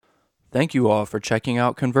Thank you all for checking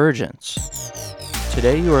out Convergence.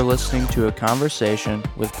 Today you are listening to a conversation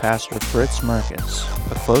with Pastor Fritz Merkens,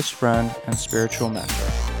 a close friend and spiritual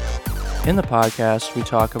mentor. In the podcast, we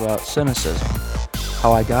talk about cynicism,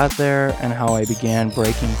 how I got there, and how I began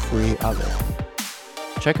breaking free of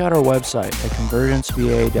it. Check out our website at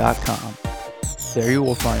convergenceva.com. There you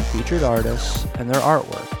will find featured artists and their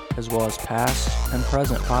artwork, as well as past and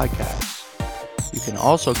present podcasts. You can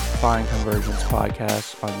also find Convergence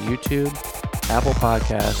podcasts on YouTube, Apple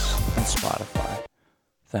Podcasts, and Spotify.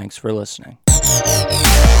 Thanks for listening.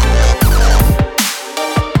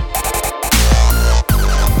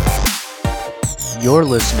 You're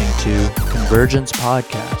listening to Convergence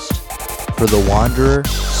Podcast for the wanderer,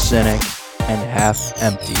 cynic, and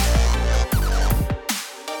half-empty.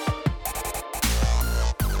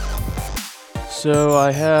 So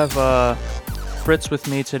I have Fritz with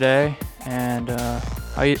me today, and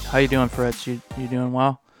how you doing, Fritz? You doing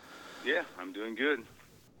well? Yeah, I'm doing good.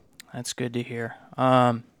 That's good to hear.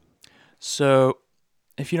 So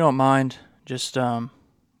if you don't mind, just go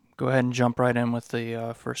ahead and jump right in with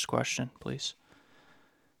the first question, please.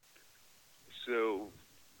 So,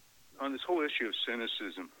 on this whole issue of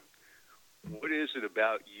cynicism, what is it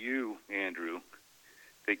about you, Andrew,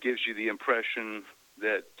 that gives you the impression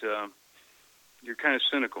that you're kind of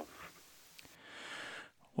cynical?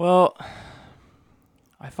 Well,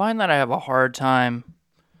 I find that I have a hard time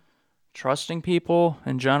trusting people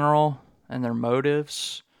in general and their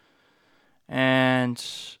motives. And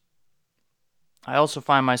I also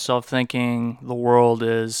find myself thinking the world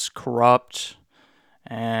is corrupt,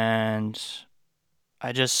 and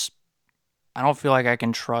I don't feel like I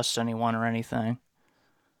can trust anyone or anything.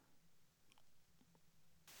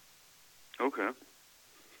 Okay.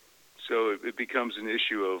 So it becomes an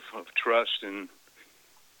issue of trust and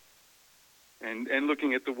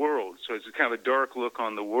looking at the world. So it's kind of a dark look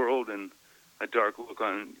on the world and a dark look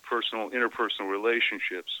on interpersonal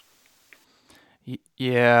relationships.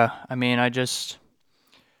 Yeah, I mean, I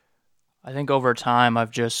think over time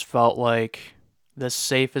I've just felt like the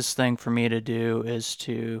safest thing for me to do is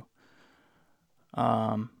to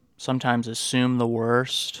sometimes assume the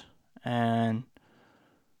worst and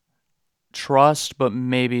trust, but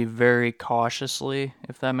maybe very cautiously,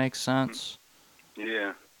 if that makes sense.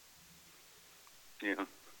 Yeah. Yeah.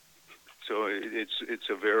 So it's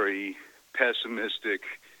a very pessimistic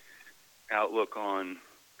outlook on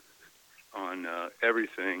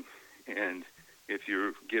everything, and if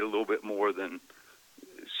you get a little bit more than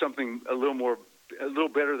something, a little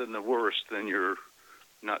better than the worst, then you're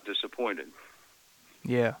not disappointed.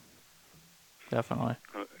 Yeah, definitely.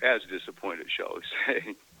 As disappointed, shall we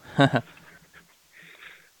say.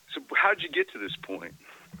 So how'd you get to this point?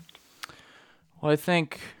 Well, I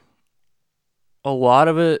think a lot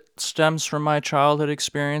of it stems from my childhood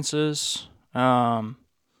experiences.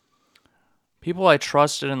 People I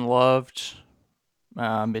trusted and loved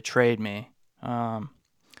betrayed me. I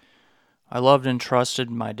loved and trusted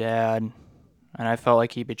my dad, and I felt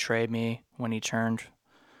like he betrayed me when he turned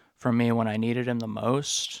from me when I needed him the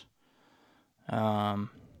most. My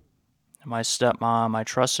stepmom, I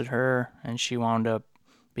trusted her, and she wound up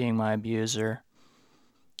being my abuser.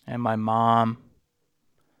 And my mom,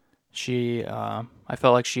 I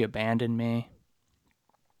felt like she abandoned me.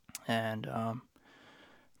 And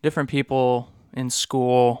different people in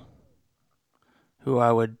school who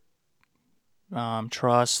I would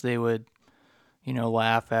trust, they would,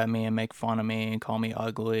 laugh at me and make fun of me and call me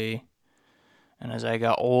ugly. And as I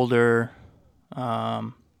got older,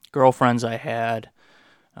 girlfriends I had,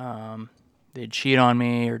 they'd cheat on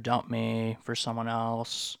me or dump me for someone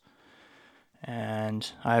else. And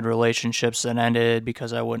I had relationships that ended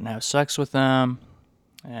because I wouldn't have sex with them.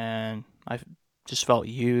 And I just felt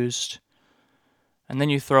used. And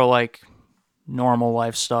then you throw like normal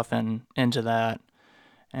life stuff into that.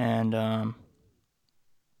 And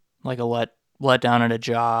like a let down at a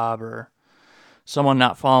job or someone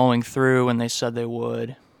not following through when they said they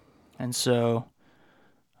would. And so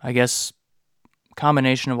I guess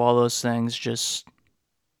combination of all those things just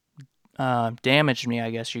damaged me,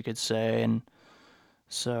 I guess you could say. And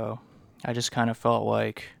so I just kind of felt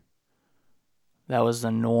like that was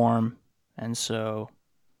the norm. And so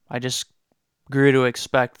I just grew to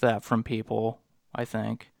expect that from people, I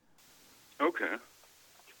think. Okay.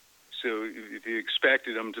 So if you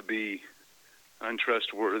expected them to be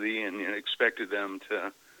untrustworthy and expected them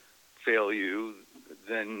to fail you,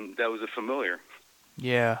 then that was a familiar.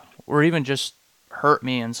 Yeah, or even just hurt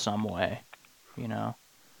me in some way,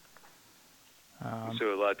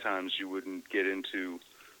 So a lot of times you wouldn't get into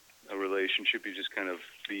a relationship, you just kind of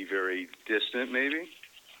be very distant, maybe?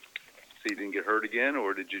 so you didn't get hurt again,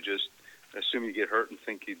 or did you just assume you get hurt and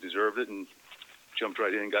think you deserved it and jumped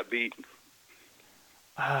right in and got beat?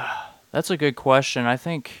 That's a good question. I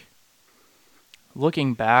think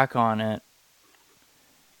looking back on it,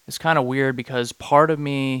 it's kind of weird because part of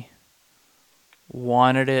me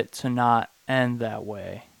wanted it to not end that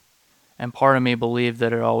way, and part of me believed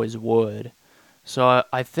that it always would. So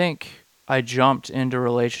I think I jumped into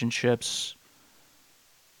relationships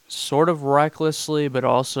sort of recklessly, but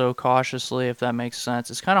also cautiously, if that makes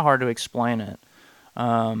sense. It's kind of hard to explain it.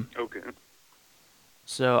 Okay.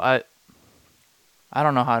 So I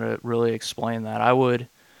don't know how to really explain that. I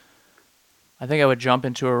think I would jump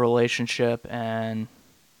into a relationship and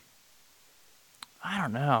I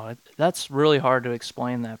don't know. That's really hard to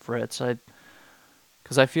explain that, Fritz.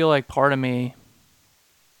 Because I feel like part of me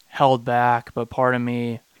held back, but part of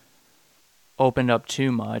me opened up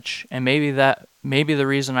too much. And maybe the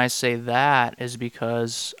reason I say that is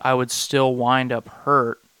because I would still wind up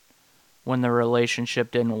hurt when the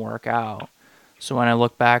relationship didn't work out. So when I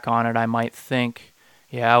look back on it, I might think,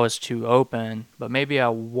 yeah, I was too open, but maybe I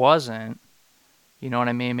wasn't. You know what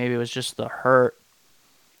I mean? Maybe it was just the hurt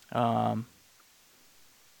of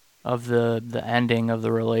the ending of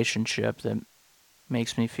the relationship that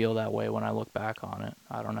makes me feel that way when I look back on it.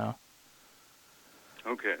 I don't know.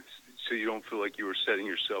 Okay. So you don't feel like you were setting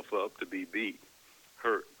yourself up to be beat,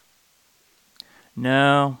 hurt?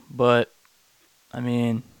 No, but I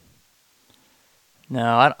mean,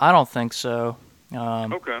 no, I don't think so.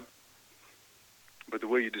 Okay. But the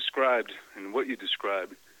way you described and what you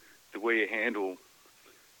described, the way you handle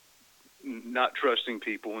not trusting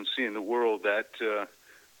people and seeing the world, that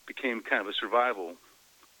became kind of a survival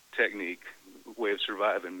technique, way of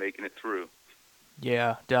surviving, making it through.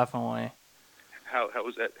 Yeah, definitely. How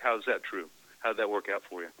was that? How's that true? How'd that work out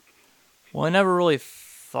for you? Well, I never really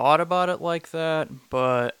thought about it like that,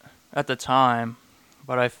 but at the time,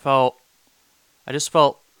 but I just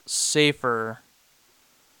felt safer,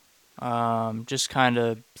 just kind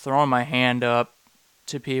of throwing my hand up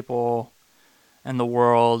to people and the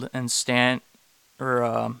world and standing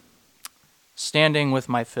with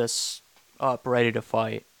my fists up, ready to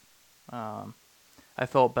fight. I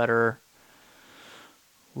felt better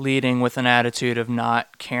leading with an attitude of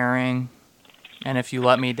not caring, and if you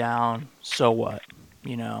let me down, so what,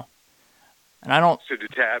 you know? And I don't... So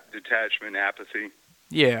detachment, apathy?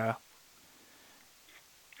 Yeah.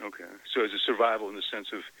 Okay. So as a survival in the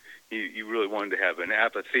sense of you really wanted to have an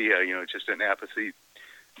apathy, just an apathy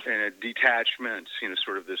and a detachment,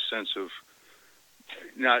 sort of this sense of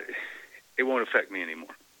it won't affect me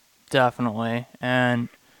anymore. Definitely. And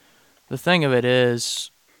the thing of it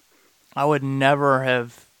is, I would never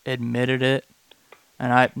have admitted it,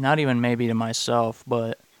 and not even maybe to myself,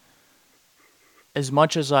 but as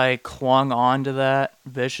much as I clung on to that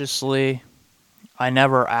viciously, I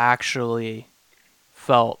never actually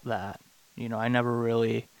felt that. I never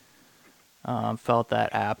really felt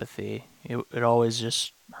that apathy. It always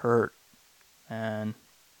just hurt, and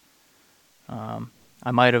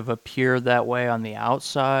I might have appeared that way on the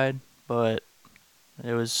outside, but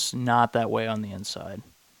it was not that way on the inside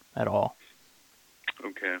at all.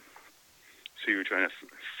 Okay. So you were trying to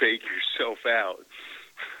fake yourself out.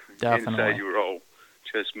 Definitely. Inside you were all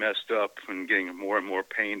just messed up and getting more and more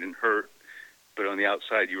pain and hurt, but on the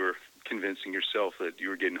outside you were convincing yourself that you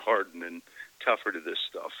were getting hardened and tougher to this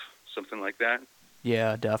stuff. Something like that?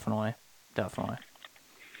 Yeah, definitely. Definitely.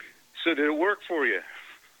 So did it work for you?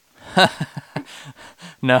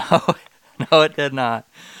 No, it did not.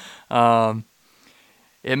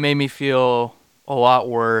 It made me feel a lot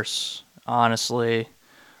worse, honestly,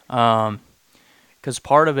 because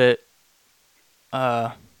part of it,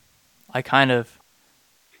 I kind of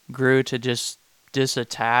grew to just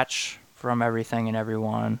disattach from everything and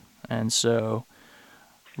everyone, and so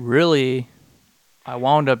really, I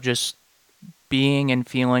wound up just being and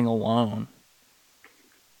feeling alone,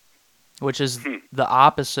 which is the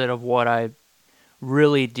opposite of what I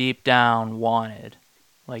really deep down wanted.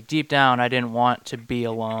 Like deep down, I didn't want to be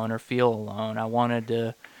alone or feel alone. I wanted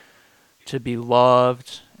to be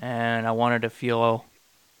loved, and I wanted to feel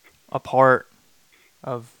a part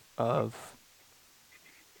of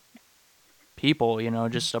people.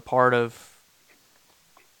 Just a part of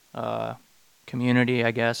community.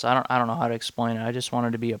 I guess I don't know how to explain it. I just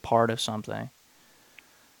wanted to be a part of something.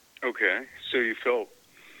 Okay, so you felt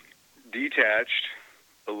detached,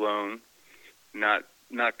 alone, not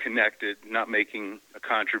connected, not making a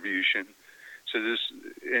contribution. So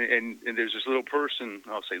and there's this little person,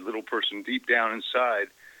 I'll say little person deep down inside,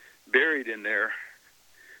 buried in there,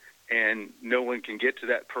 and no one can get to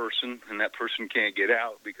that person, and that person can't get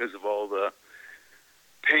out because of all the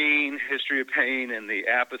pain, history of pain, and the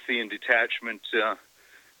apathy and detachment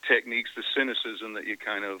techniques, the cynicism that you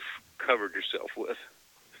kind of covered yourself with.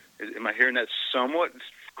 Am I hearing that somewhat?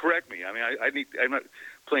 Correct me. I mean, I'm not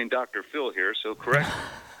playing Dr. Phil here, so correct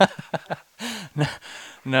me.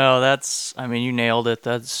 No, you nailed it.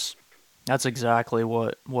 That's exactly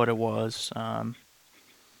what it was.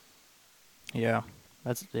 Yeah,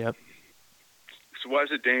 yep. So why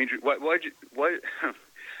is it dangerous? Why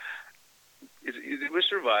it was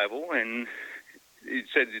survival, and you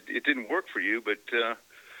said it didn't work for you, but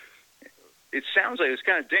it sounds like it's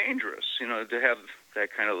kind of dangerous, to have that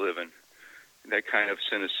kind of living, that kind of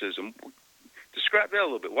cynicism. Describe that a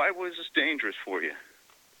little bit. Why was this dangerous for you?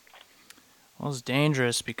 Well, it's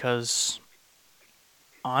dangerous because,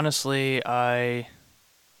 honestly,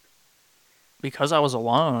 because I was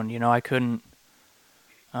alone, I couldn't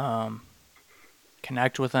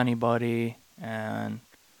connect with anybody, and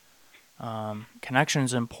connection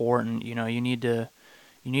is important. You need to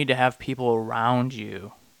have people around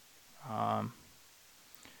you.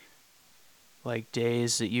 Like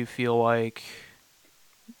days that you feel like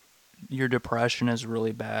your depression is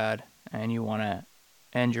really bad and you want to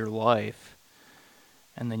end your life,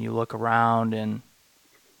 and then you look around and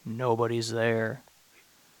nobody's there,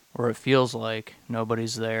 or it feels like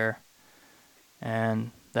nobody's there,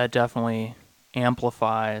 and that definitely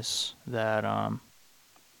amplifies that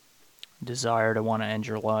desire to want to end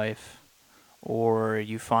your life. Or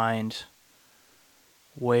you find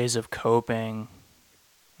ways of coping.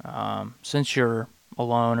 Since you're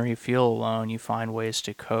alone or you feel alone, you find ways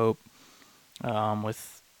to cope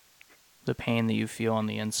with the pain that you feel on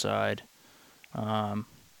the inside.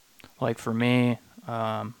 Like for me,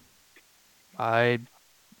 I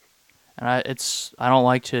don't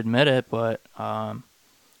like to admit it, but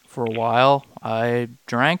for a while I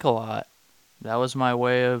drank a lot. That was my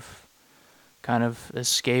way of kind of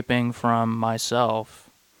escaping from myself.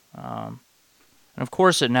 And of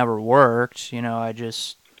course it never worked. I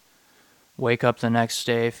just wake up the next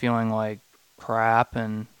day feeling like crap,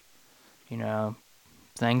 and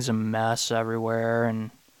things a mess everywhere,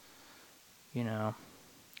 and it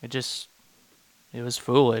was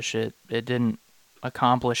foolish. It didn't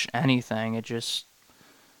accomplish anything. It just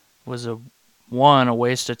was a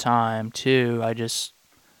waste of time. Two, I just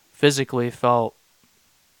physically felt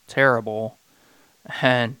terrible,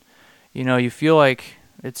 and you feel like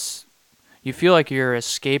you're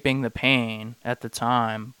escaping the pain at the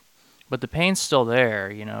time, but the pain's still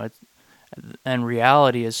there. And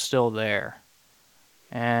reality is still there,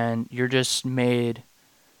 and you're just made,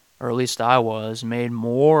 or at least I was made,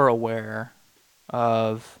 more aware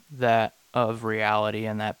of reality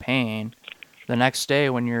and that pain the next day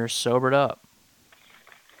when you're sobered up,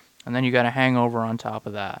 and then you got a hangover on top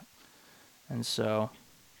of that. And so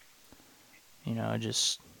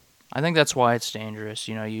I think that's why it's dangerous.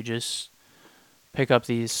 You just pick up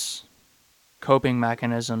these coping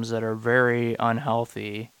mechanisms that are very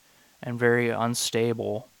unhealthy and very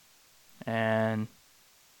unstable, and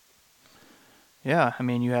yeah,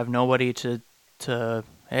 you have nobody to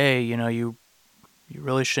hey, you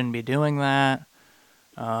really shouldn't be doing that,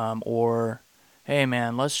 or hey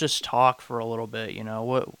man, let's just talk for a little bit.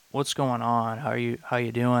 What's going on? How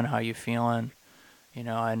you doing? How you feeling?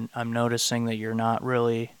 I'm noticing that you're not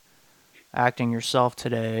really acting yourself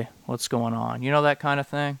today. What's going on? That kind of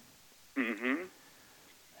thing. Mm-hmm.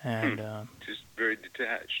 And just very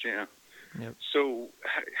detached, yeah. Yep. So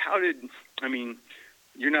how did,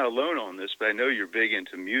 you're not alone on this, but I know you're big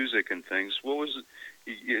into music and things. What was,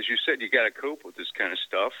 as you said, you got to cope with this kind of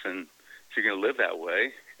stuff, and if you're going to live that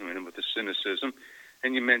way, with the cynicism,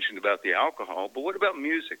 and you mentioned about the alcohol, but what about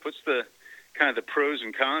music? What's the kind of the pros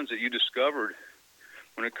and cons that you discovered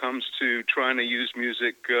when it comes to trying to use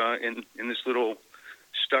music in this little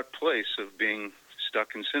stuck place of being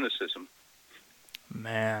stuck in cynicism?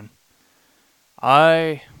 Man,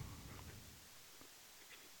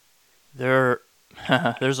 there's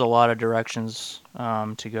a lot of directions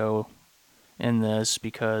to go in this,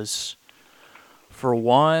 because for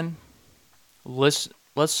one,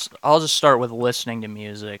 I'll just start with listening to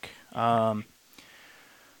music. So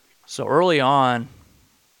early on,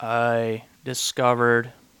 I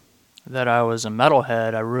discovered that I was a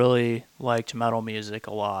metalhead. I really liked metal music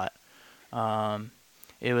a lot.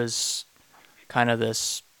 It was kind of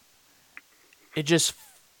this, it just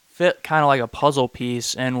fit kind of like a puzzle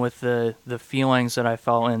piece in with the feelings that I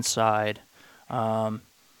felt inside. The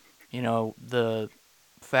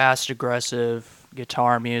fast, aggressive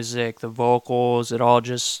guitar music, the vocals, it all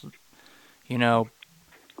just, it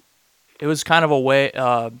was kind of a way,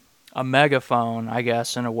 a megaphone, I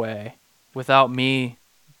guess, in a way, without me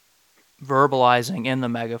verbalizing in the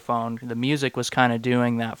megaphone. The music was kind of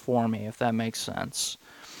doing that for me, if that makes sense.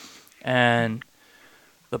 And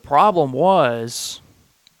the problem was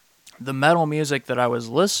the metal music that I was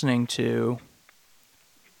listening to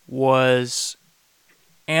was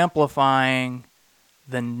amplifying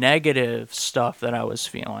the negative stuff that I was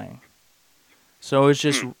feeling. So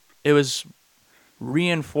it was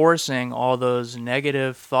reinforcing all those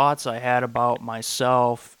negative thoughts I had about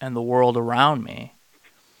myself and the world around me.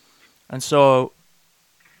 And so,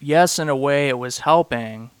 yes, in a way it was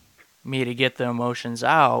helping me to get the emotions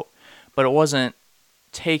out, but it wasn't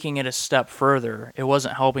taking it a step further. It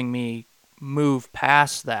wasn't helping me move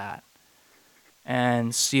past that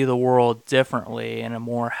and see the world differently in a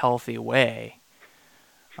more healthy way.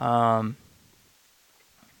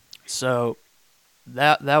 So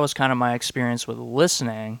that was kind of my experience with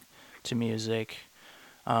listening to music.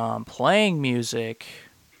 Playing music,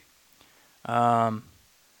 playing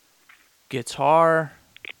guitar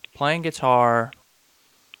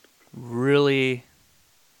really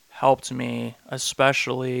helped me,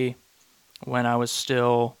 especially when I was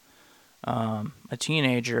still a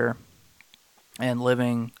teenager and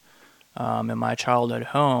living in my childhood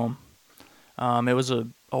home. It was a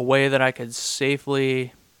way that I could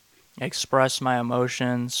safely express my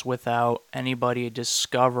emotions without anybody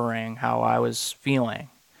discovering how I was feeling.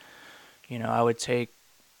 I would take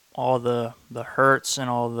all the hurts and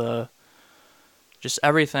all the just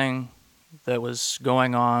everything that was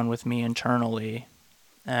going on with me internally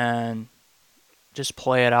and just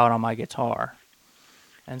play it out on my guitar.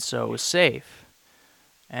 And so it was safe.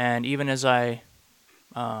 And even as I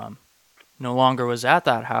no longer was at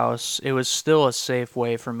that house, it was still a safe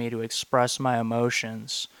way for me to express my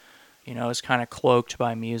emotions. It's kind of cloaked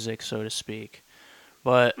by music, so to speak.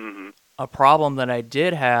 But a problem that I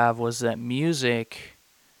did have was that music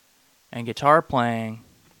and guitar playing,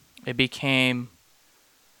 it became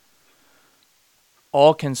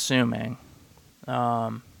all-consuming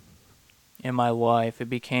in my life. It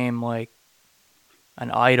became like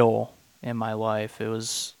an idol in my life. It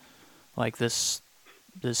was like this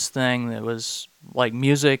thing that was like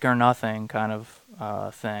music or nothing kind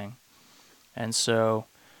of thing. And so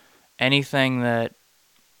anything that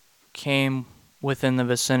came within the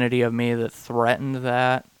vicinity of me that threatened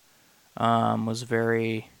that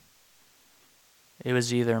it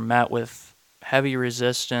was either met with heavy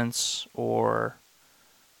resistance or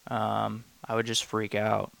I would just freak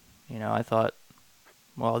out. I thought,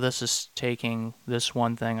 well, this is taking this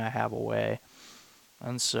one thing I have away.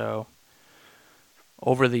 And so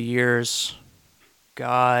over the years,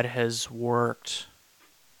 God has worked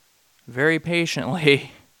very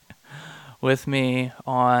patiently with me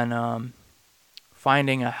on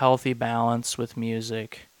finding a healthy balance with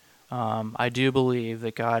music. I do believe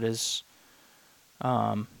that God has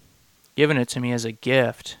given it to me as a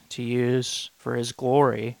gift to use for His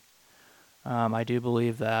glory. I do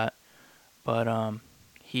believe that. But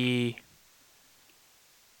He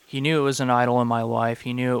knew it was an idol in my life.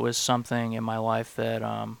 He knew it was something in my life that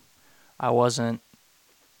I wasn't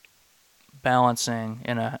balancing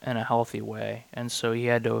in a healthy way. And so He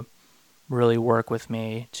had to really work with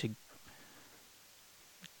me to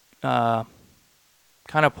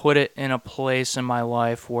kind of put it in a place in my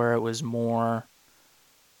life where it was more,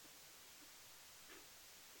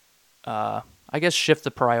 I guess, shift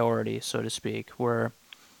the priority, so to speak, where,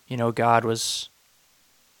 God was,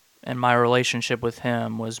 and my relationship with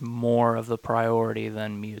Him was more of the priority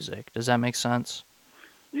than music. Does that make sense?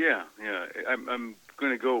 Yeah. I'm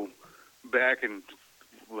going to go back and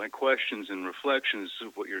my questions and reflections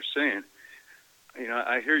of what you're saying.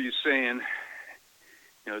 I hear you saying,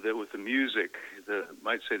 that with the music,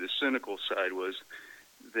 might say the cynical side was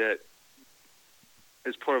that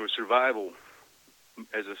as part of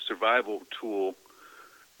as a survival tool,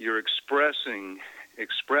 you're expressing,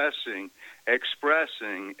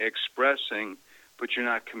 but you're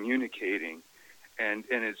not communicating. And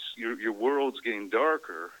it's your world's getting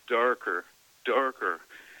darker,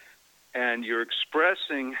 and you're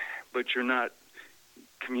expressing, but you're not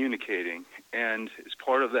communicating. And as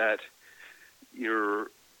part of that, you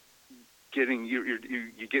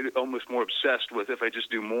get almost more obsessed with, if I just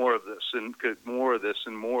do more of this and get more of this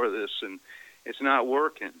and more of this, and it's not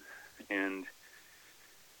working. And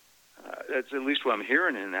that's at least what I'm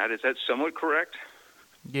hearing in that. Is that somewhat correct?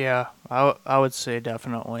 Yeah, I would say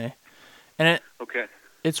definitely. And okay.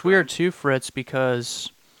 It's weird too, Fritz,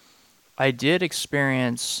 because I did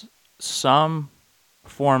experience some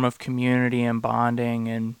form of community and bonding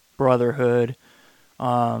and brotherhood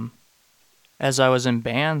as I was in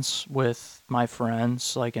bands with my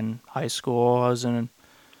friends. Like in high school, I was in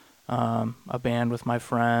a band with my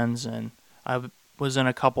friends, and was in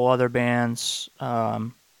a couple other bands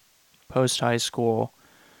post high school,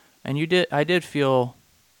 and I did feel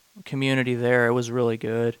community there. It was really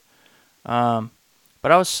good, but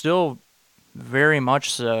I was still very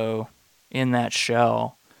much so in that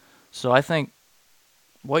shell. So I think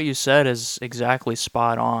what you said is exactly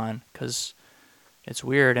spot on, because it's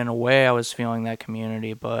weird. In a way, I was feeling that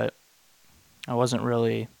community, but I wasn't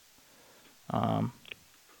really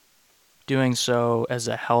doing so as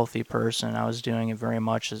a healthy person. I was doing it very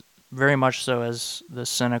much so as the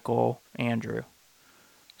cynical Andrew.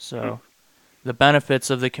 So the benefits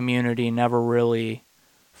of the community never really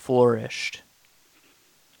flourished.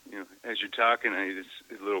 As you're talking, it's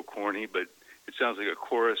a little corny, but it sounds like a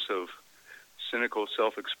chorus of cynical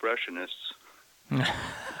self-expressionists.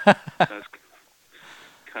 That's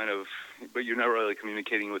kind of, but you're not really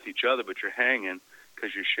communicating with each other, but you're hanging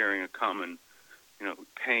because you're sharing a common,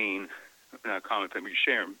 pain. Not common pain, but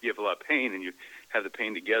you have a lot of pain, and you have the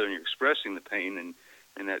pain together, and you're expressing the pain,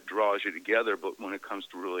 and that draws you together. But when it comes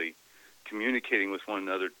to really communicating with one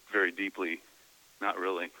another very deeply, not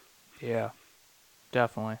really. Yeah,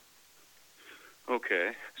 definitely.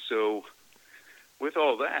 Okay, so with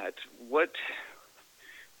all that, what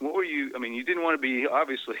were you? I mean, you didn't want to be,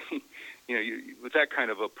 obviously, with that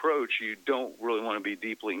kind of approach, you don't really want to be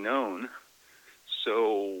deeply known.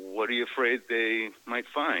 So what are you afraid they might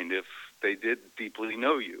find if they did deeply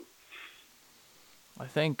know you? I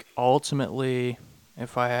think ultimately,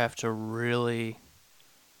 if I have to really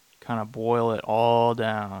kind of boil it all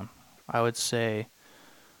down, I would say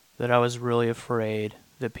that I was really afraid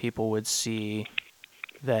that people would see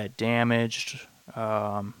that damaged,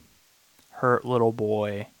 hurt little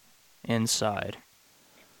boy inside.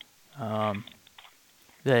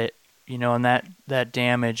 That, and that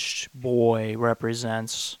damaged boy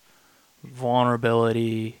represents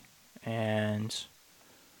vulnerability and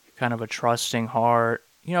kind of a trusting heart,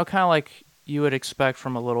 kind of like you would expect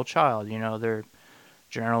from a little child. They're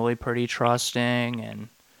generally pretty trusting and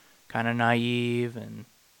kind of naive and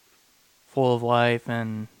full of life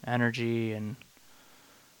and energy. And,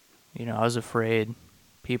 I was afraid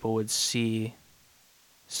people would see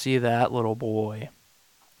that little boy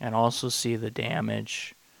and also see the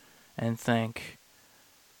damage and think,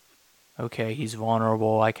 okay, he's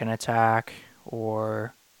vulnerable, I can attack,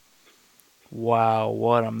 or wow,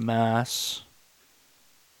 what a mess,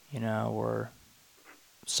 or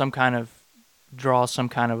draw some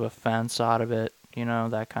kind of offense out of it,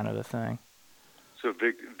 that kind of a thing. So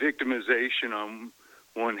victimization on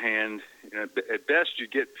one hand, at best you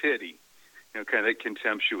get pity, kind of that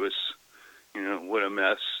contemptuous, what a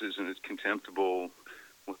mess, isn't it contemptible,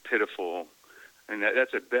 pitiful, and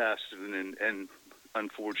that's at best, and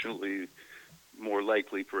unfortunately more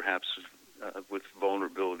likely perhaps with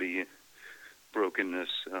vulnerability, brokenness,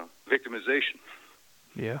 victimization.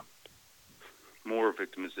 Yeah. More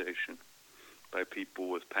victimization by people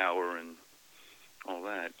with power and all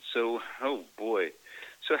that. So, oh boy.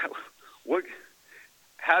 So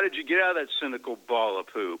how did you get out of that cynical ball of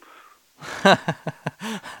poop?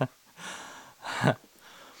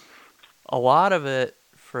 A lot of it,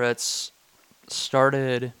 Fritz,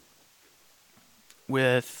 started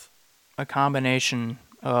with a combination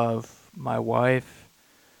of my wife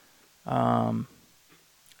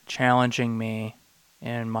challenging me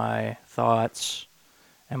in my thoughts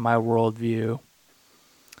and my worldview,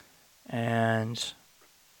 and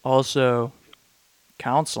also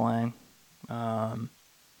counseling.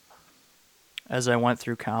 As I went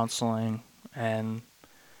through counseling, and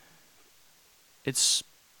it's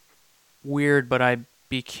weird, but I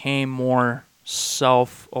became more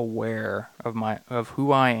self-aware of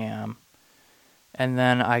who I am, and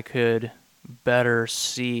then I could better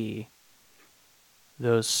see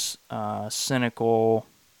those cynical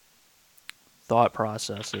thought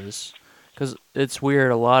processes. Because it's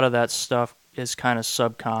weird, a lot of that stuff is kind of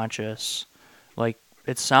subconscious. Like,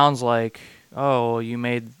 it sounds like, oh, you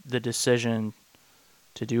made the decision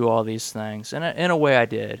to do all these things. And in a way I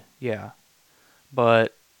did, yeah.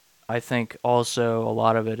 But I think also a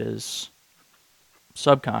lot of it is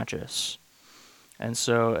subconscious. And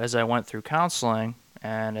so as I went through counseling,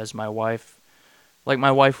 and as my wife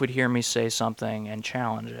would hear me say something and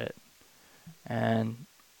challenge it. And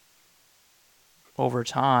over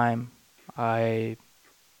time, I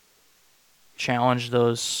challenged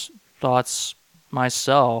those thoughts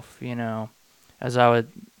myself, as I would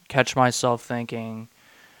catch myself thinking,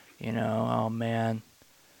 oh man,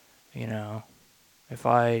 if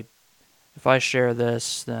I share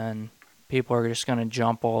this, then people are just going to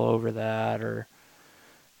jump all over that, or,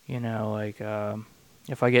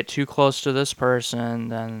 if I get too close to this person,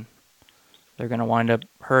 then They're going to wind up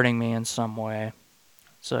hurting me in some way.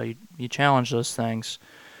 So you challenge those things.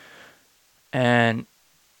 And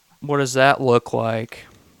what does that look like?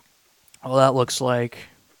 Well, that looks like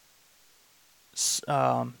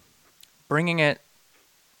bringing it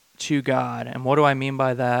to God. And what do I mean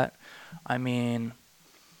by that? I mean,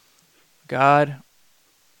 God,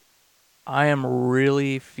 I am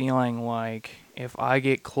really feeling like if I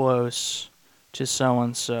get close to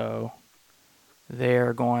so-and-so,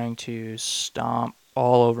 they're going to stomp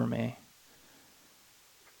all over me.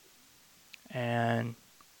 And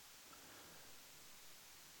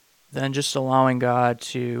then just allowing God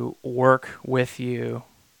to work with you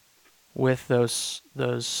with those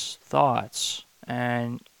thoughts.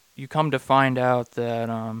 And you come to find out that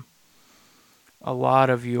a lot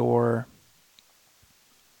of your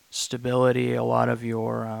stability, a lot of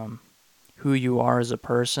your who you are as a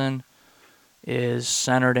person is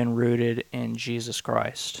centered and rooted in Jesus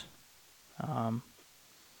Christ. And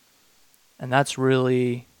that's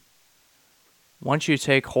really, once you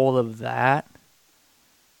take hold of that,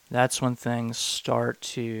 that's when things start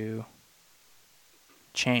to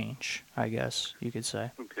change, I guess you could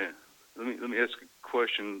say. Okay. Let me ask a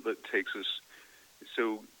question that takes us.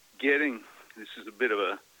 So this is a bit of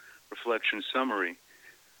a reflection summary,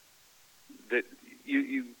 that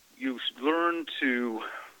you learn to,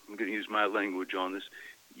 I'm going to use my language on this,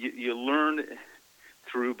 you learn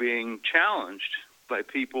through being challenged by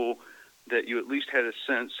people that you at least had a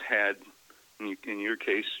sense had, in your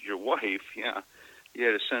case, your wife, yeah, you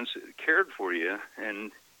had a sense that cared for you,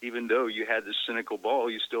 and even though you had this cynical ball,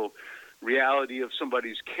 you still, reality of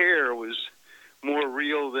somebody's care was more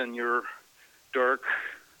real than your dark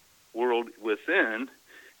world within,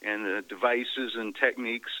 and the devices and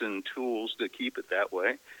techniques and tools to keep it that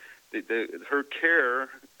way. Her care,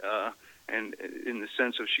 and in the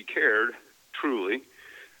sense of she cared truly,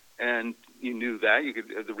 and you knew that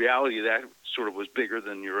the reality of that sort of was bigger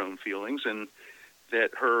than your own feelings, and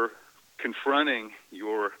that her confronting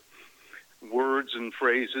your words and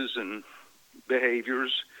phrases and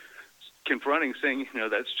behaviors, confronting, saying,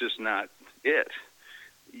 that's just not it.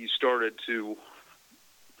 You started to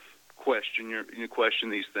question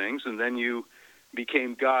these things, and then you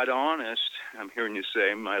became God honest. I'm hearing you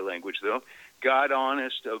say my language though. God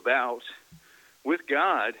honest with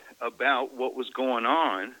God about what was going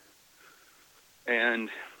on, and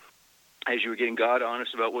as you were getting God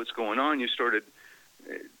honest about what's going on, you started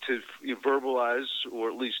to verbalize, or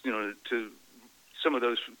at least to some of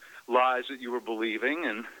those lies that you were believing,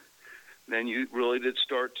 and then you really did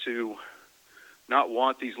start to not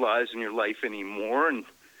want these lies in your life anymore, and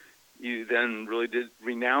you then really did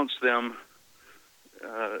renounce them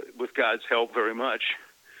with God's help very much,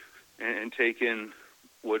 and take in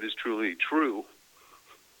what is truly true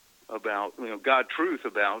about, God truth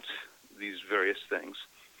about these various things.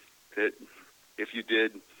 That if you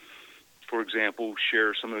did, for example,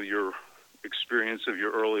 share some of your experience of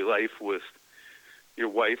your early life with your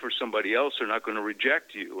wife or somebody else, they're not going to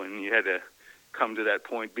reject you, and you had to come to that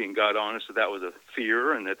point, being God honest, that was a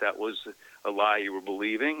fear, and that was a lie you were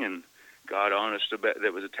believing, and God honest about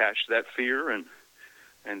that was attached to that fear, and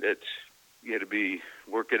that you had to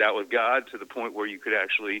work it out with God to the point where you could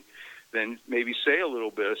actually then maybe say a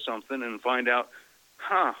little bit of something and find out,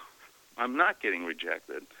 I'm not getting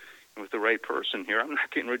rejected. And with the right person here, I'm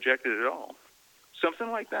not getting rejected at all. Something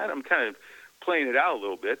like that. I'm kind of playing it out a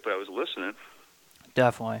little bit, but I was listening.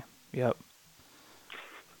 Definitely. Yep.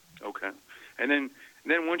 Okay. And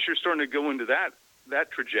then once you're starting to go into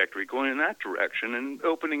that trajectory, going in that direction and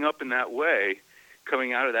opening up in that way,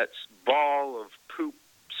 coming out of that ball of poop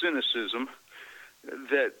cynicism,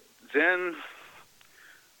 that then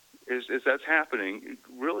as that's happening,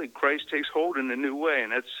 really Christ takes hold in a new way.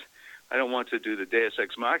 And I don't want to do the Deus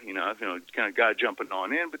Ex Machina, kind of God jumping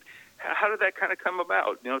on in, but how did that kind of come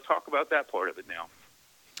about? Talk about that part of it now.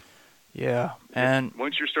 Yeah, and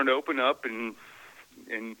once you're starting to open up, and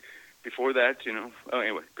before that,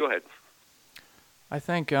 anyway, go ahead. I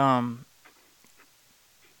think, to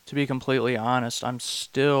be completely honest, I'm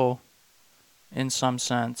still, in some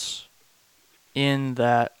sense, in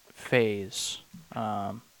that phase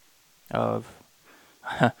of,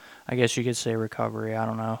 I guess you could say recovery. I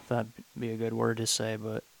don't know if that'd be a good word to say,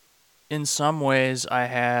 but in some ways I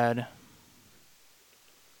had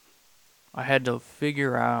to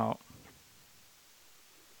figure out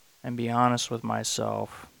and be honest with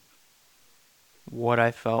myself what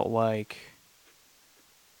I felt like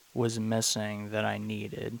was missing that I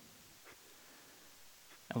needed.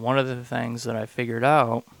 And one of the things that I figured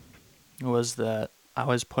out was that I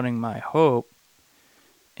was putting my hope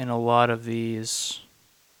in a lot of these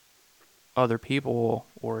other people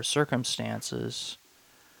or circumstances,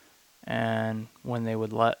 and when they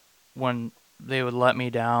would let me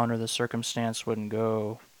down or the circumstance wouldn't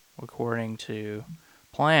go according to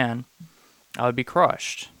plan, I would be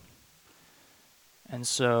crushed. And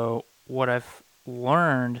so what I've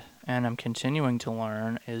learned, and I'm continuing to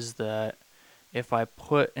learn, is that if I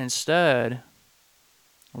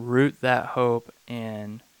root that hope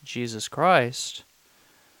in Jesus Christ,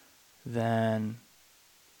 then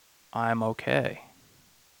I'm okay.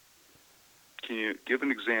 Can you give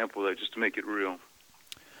an example of that, just to make it real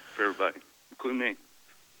for everybody, including me?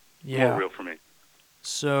 Yeah. More real for me.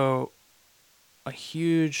 So, a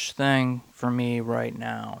huge thing for me right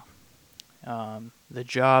now, the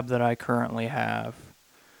job that I currently have,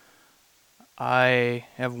 I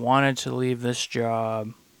have wanted to leave this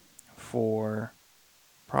job for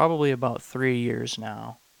probably about 3 years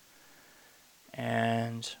now.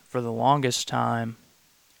 And for the longest time,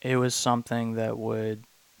 it was something that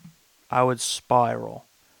I would spiral.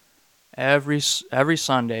 Every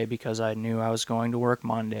Sunday, because I knew I was going to work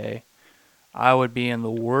Monday, I would be in the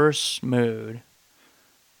worst mood,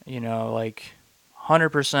 like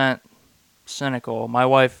 100% cynical. My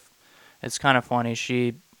wife, it's kind of funny,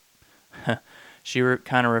 she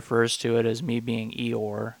kind of refers to it as me being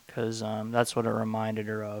Eeyore, because that's what it reminded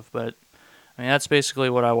her of. But, I mean, that's basically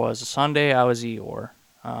what I was. Sunday, I was Eeyore,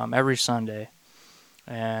 every Sunday.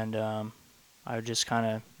 And I just kind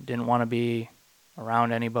of didn't want to be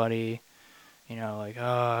around anybody, like, oh,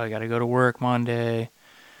 I got to go to work Monday.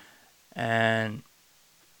 And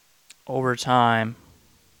over time,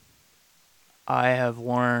 I have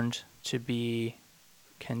learned to be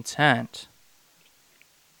content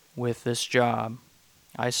with this job.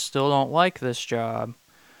 I still don't like this job,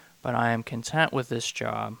 but I am content with this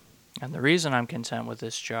job. And the reason I'm content with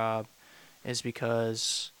this job is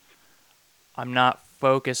because I'm not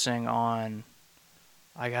focusing on,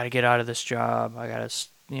 I got to get out of this job. I got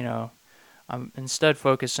to, I'm instead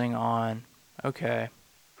focusing on, okay,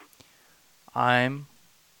 I'm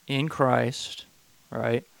in Christ,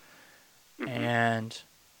 right? Mm-hmm. And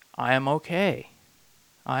I am okay.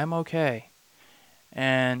 I am okay.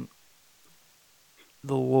 And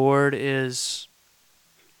the Lord is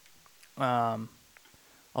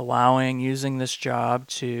using this job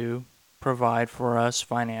to provide for us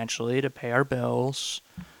financially to pay our bills.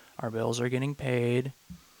 Our bills are getting paid.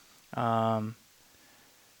 And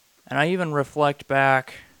I even reflect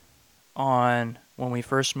back on when we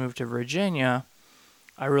first moved to Virginia.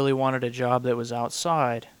 I really wanted a job that was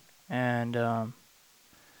outside. And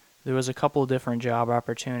there was a couple of different job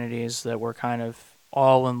opportunities that were kind of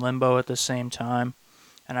all in limbo at the same time.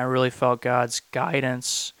 And I really felt God's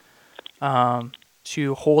guidance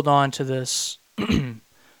to hold on to this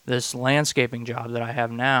this landscaping job that I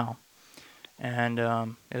have now. And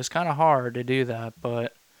it was kind of hard to do that,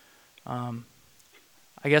 but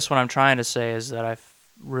I guess what I'm trying to say is that I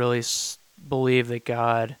really believe that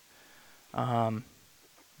God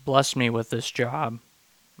blessed me with this job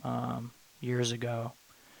years ago.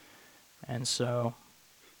 And so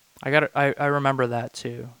I remember that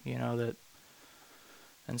too, that.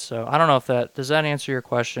 And so I don't know if does that answer your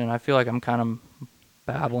question? I feel like I'm kind of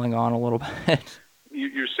babbling on a little bit.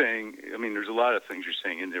 You're saying, I mean, there's a lot of things you're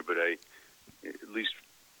saying in there, but at least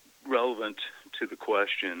relevant to the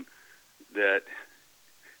question, that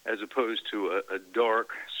as opposed to a dark,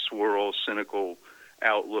 swirl, cynical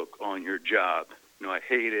outlook on your job, I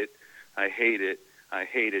hate it, I hate it, I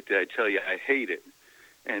hate it. Did I tell you I hate it?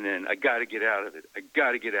 And then I got to get out of it. I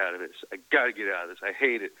got to get out of this. I got to get out of this. I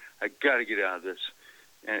hate it. I got to get out of this.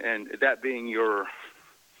 And that being your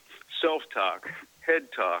self-talk,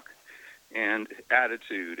 head talk, and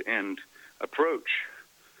attitude and approach.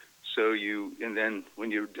 So and then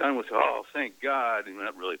when you're done with, oh, thank God, and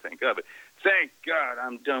not really thank God, but thank God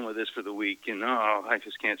I'm done with this for the week, and oh, I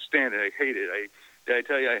just can't stand it. I hate it. Did I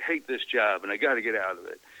tell you I hate this job, and I got to get out of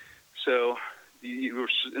it. So you were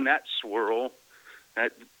in that swirl,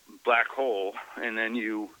 that black hole, and then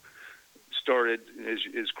you started,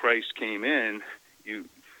 as Christ came in, you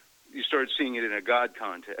started seeing it in a God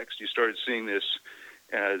context. You started seeing this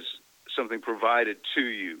as something provided to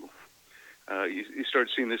you. You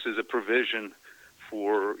started seeing this as a provision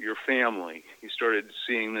for your family. You started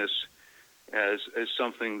seeing this as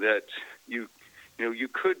something that you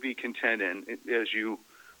could be content in as you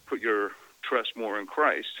put your trust more in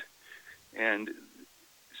Christ. And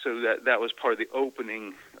so that was part of the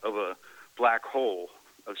opening of a black hole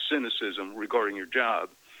of cynicism regarding your job,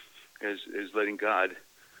 is letting God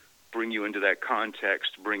bring you into that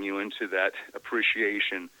context, bring you into that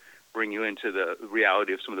appreciation, bring you into the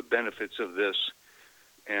reality of some of the benefits of this.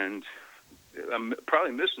 And I'm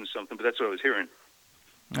probably missing something, but that's what I was hearing.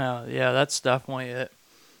 Yeah, that's definitely it.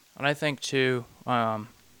 And I think too, a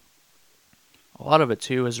lot of it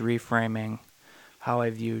too is reframing how I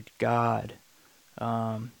viewed God.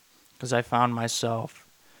 Because I found myself,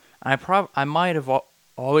 I might have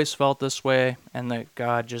always felt this way, and that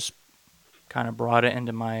God just kind of brought it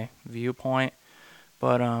into my viewpoint.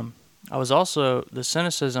 But I was also, the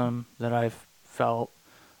cynicism that I felt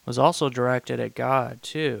was also directed at God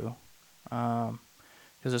too.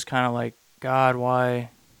 Because it's kind of like, God, why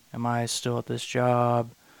am I still at this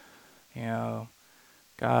job? You know,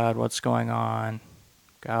 God, what's going on?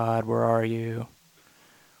 God, where are you?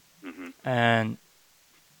 Mm-hmm. And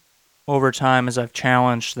over time, as I've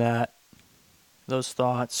challenged those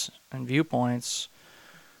thoughts and viewpoints,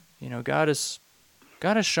 God has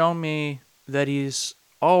shown me that He's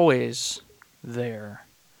always there.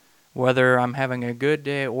 Whether I'm having a good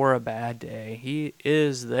day or a bad day, He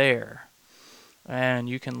is there. And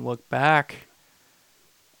you can look back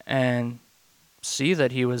and see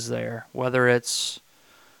that He was there. Whether it's,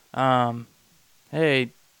 hey,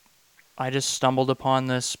 I just stumbled upon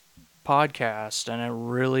this podcast and it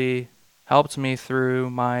really helped me through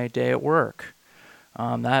my day at work.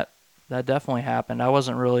 That definitely happened. I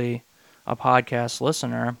wasn't really a podcast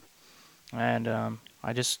listener, and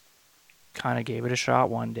I just kind of gave it a shot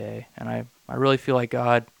one day, and I really feel like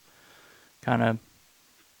God kind of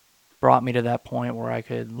brought me to that point where I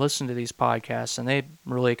could listen to these podcasts, and they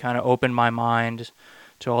really kind of opened my mind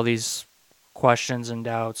to all these questions and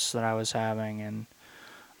doubts that I was having,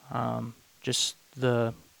 and just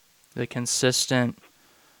the consistent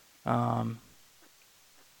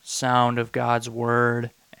sound of God's word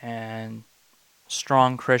and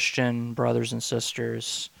strong Christian brothers and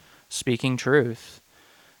sisters speaking truth,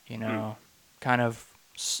 kind of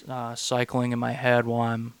cycling in my head while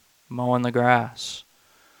I'm mowing the grass.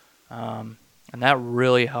 And that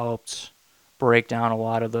really helped break down a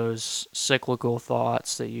lot of those cyclical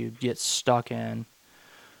thoughts that you get stuck in.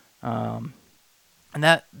 And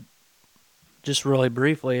that, just really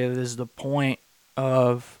briefly, is the point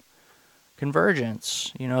of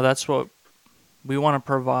convergence. That's what we want to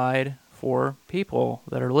provide for people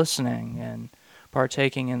that are listening and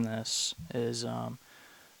partaking in this, is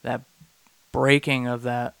that breaking of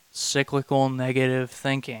that cyclical negative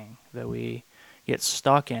thinking that we get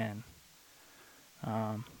stuck in.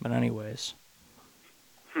 But anyways.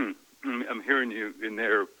 I'm hearing you in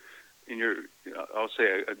there, in your, I'll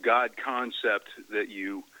say, a God concept that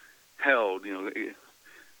you held,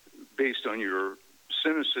 based on your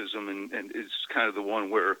cynicism, and it's kind of the one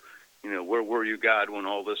where, where were you, God, when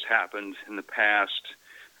all this happened in the past?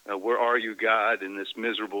 Where are you, God, in this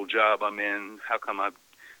miserable job I'm in? How come I'm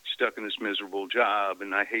stuck in this miserable job,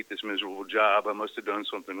 and I hate this miserable job? I must have done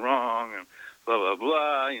something wrong, and blah, blah,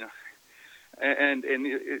 blah, And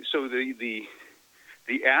so the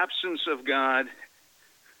absence of God,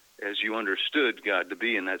 as you understood God to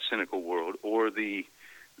be in that cynical world, or the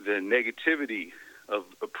negativity of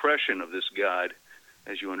oppression of this God,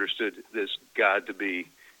 as you understood this God to be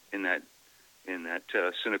in that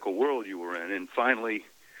cynical world you were in, and finally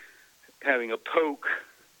having a poke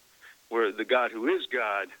where the God who is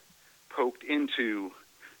God poked into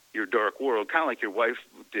your dark world, kind of like your wife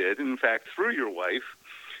did, in fact, through your wife,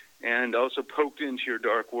 and also poked into your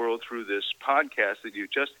dark world through this podcast that you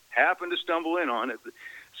just happened to stumble in on.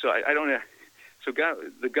 So I don't know. So God,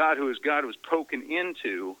 the God who is God, was poking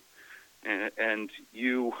into, and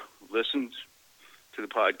you listened to the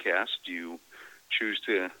podcast. You choose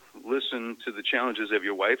to listen to the challenges of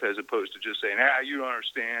your wife, as opposed to just saying, you don't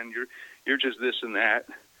understand. You're just this and that.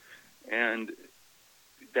 And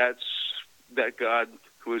that's that God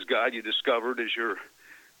who is God you discovered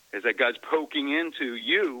as that God's poking into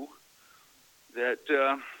you, that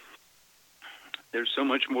there's so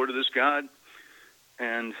much more to this God,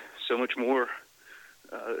 and so much more,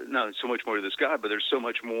 not so much more to this God, but there's so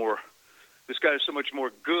much more. This God is so much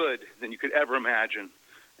more good than you could ever imagine.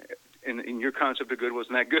 And your concept of good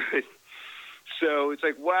wasn't that good. So it's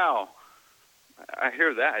like, wow, I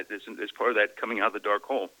hear that as part of that coming out of the dark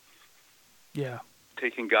hole. Yeah.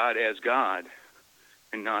 Taking God as God,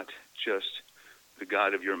 and not just the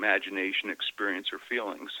God of your imagination, experience, or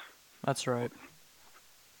feelings. That's right.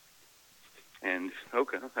 And,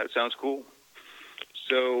 okay, that sounds cool.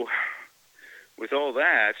 So, with all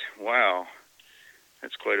that, wow,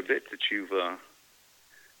 that's quite a bit that you've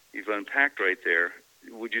unpacked right there.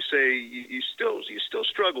 Would you say you still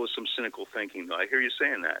struggle with some cynical thinking, though? I hear you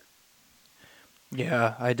saying that.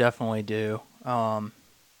 Yeah, I definitely do. I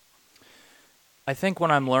think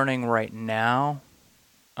what I'm learning right now,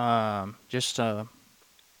 just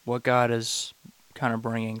what God is kind of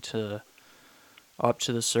bringing to up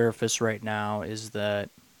to the surface right now is that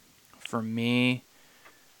for me,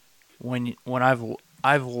 when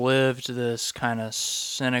I've lived this kind of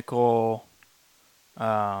cynical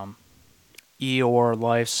Eeyore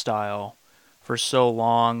lifestyle for so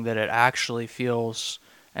long that it actually feels,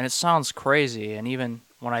 and it sounds crazy, and even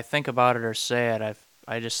when I think about it or say it,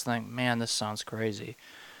 I just think, man, this sounds crazy.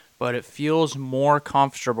 But it feels more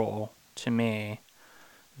comfortable to me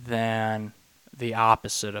than the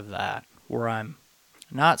opposite of that, where I'm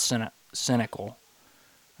not cynical.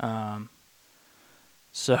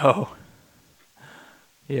 So,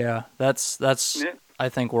 yeah, that's Yeah. I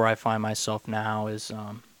think where I find myself now is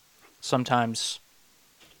sometimes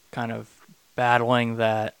kind of battling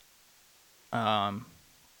that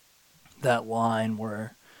line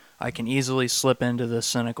where I can easily slip into the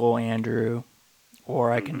cynical Andrew,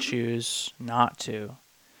 or I can Mm-hmm. choose not to.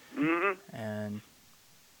 Mm-hmm. And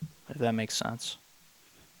if that makes sense.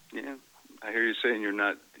 Yeah. I hear you saying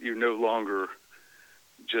you're no longer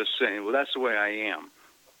just saying, well, that's the way I am,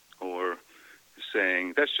 or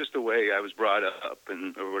saying that's just the way I was brought up,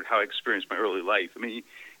 or how I experienced my early life. I mean,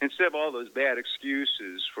 instead of all those bad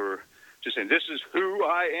excuses for just saying this is who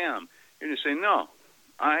I am, you're just saying, no,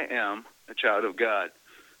 I am a child of God.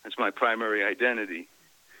 That's my primary identity.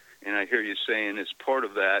 And I hear you saying as part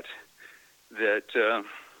of that,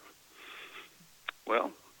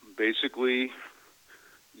 well, basically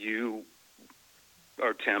you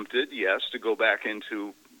are tempted, yes, to go back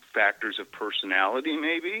into factors of personality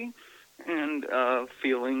maybe, and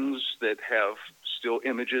feelings that have still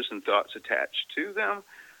images and thoughts attached to them.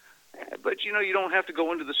 But, you don't have to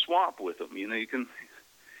go into the swamp with them. You can,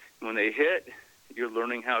 when they hit, you're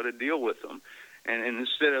learning how to deal with them. And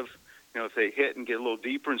instead of, if they hit and get a little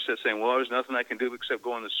deeper, instead of saying, well, there's nothing I can do except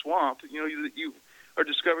go in the swamp, you are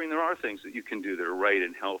discovering there are things that you can do that are right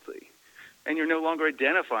and healthy. And you're no longer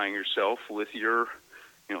identifying yourself with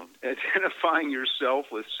identifying yourself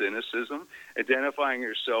with cynicism, identifying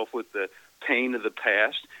yourself with the pain of the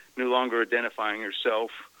past, no longer identifying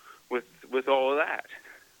yourself with all of that.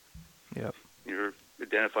 Yep. You're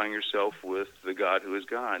identifying yourself with the God who is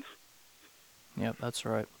God. Yep, that's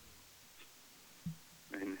right.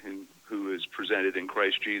 And who is presented in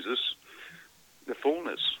Christ Jesus. The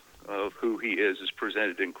fullness of who he is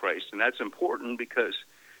presented in Christ. And that's important because,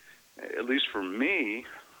 at least for me,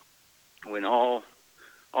 when all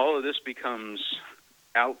of this becomes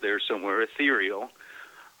out there somewhere, ethereal,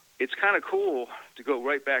 it's kind of cool to go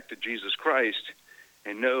right back to Jesus Christ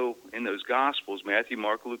and know in those Gospels, Matthew,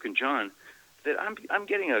 Mark, Luke, and John, that I'm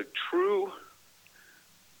getting a true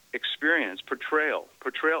experience, portrayal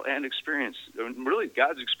and experience. Really,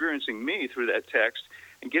 God's experiencing me through that text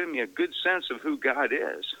and giving me a good sense of who God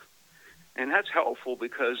is. And that's helpful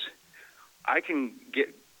because I can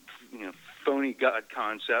get, phony God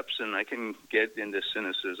concepts, and I can get into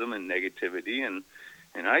cynicism and negativity, and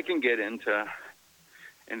I can get into,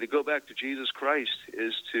 and to go back to Jesus Christ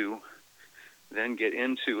is to then get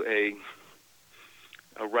into a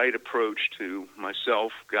right approach to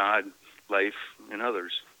myself, God, life, and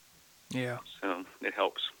others. Yeah. So it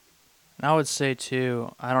helps. And I would say,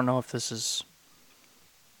 too, I don't know if this is,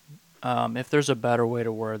 if there's a better way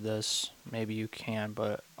to word this, maybe you can,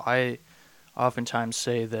 but I oftentimes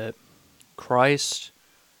say that Christ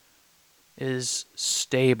is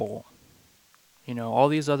stable. All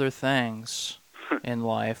these other things in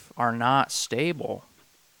life are not stable.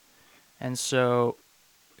 And so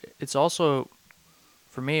it's also,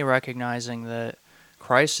 for me, recognizing that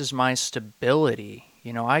Christ is my stability.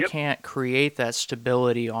 I can't create that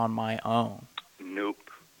stability on my own. Nope.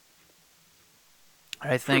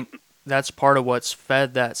 I think that's part of what's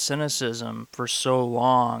fed that cynicism for so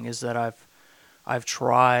long, is that I've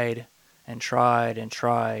tried and tried and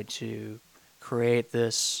tried to create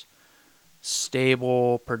this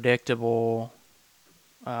stable, predictable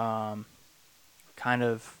kind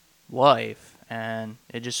of life, and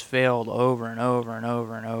it just failed over and over and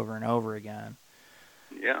over and over and over again.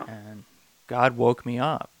 Yeah. And God woke me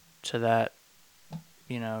up to that,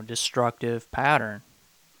 destructive pattern.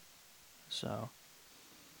 So.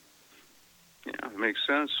 Yeah, it makes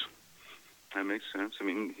sense. That makes sense. I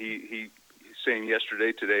mean, he's saying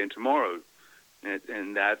yesterday, today, and tomorrow,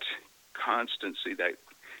 and that constancy, that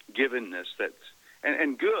givenness,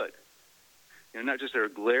 and good. Not just they're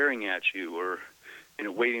glaring at you or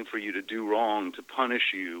waiting for you to do wrong to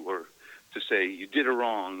punish you or to say you did it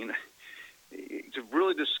wrong. To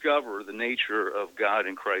really discover the nature of God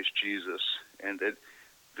in Christ Jesus, and that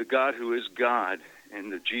the God who is God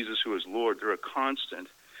and the Jesus who is Lord, they're a constant,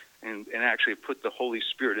 and actually put the Holy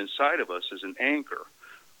Spirit inside of us as an anchor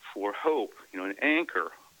for hope, an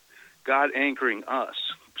anchor, God anchoring us,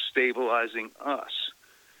 stabilizing us.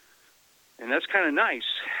 And that's kind of nice,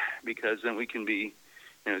 because then we can be,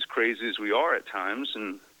 as crazy as we are at times,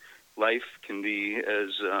 and life can be as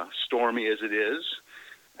stormy as it is,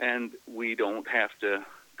 and we don't have to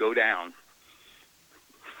go down.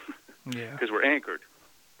 Yeah. Because we're anchored.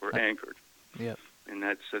 We're anchored. Yep. And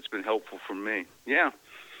that's been helpful for me. Yeah.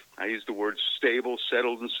 I use the words stable,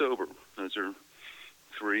 settled, and sober. Those are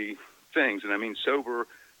three things. And I mean, sober,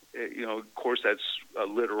 of course, that's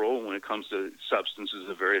literal when it comes to substances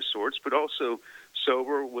of various sorts, but also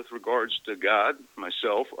sober with regards to God,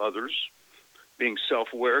 myself, others, being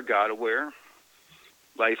self-aware, God-aware,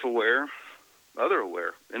 life-aware,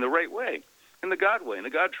 other-aware, in the right way, in the God way, in the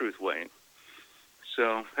God-truth way.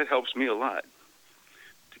 So that helps me a lot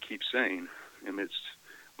to keep sane amidst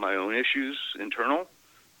my own issues, internal,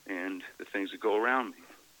 and the things that go around me.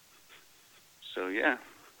 So, yeah,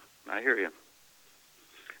 I hear you.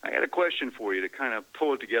 I got a question for you to kind of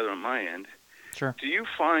pull it together on my end. Sure. Do you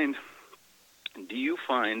find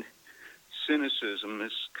cynicism,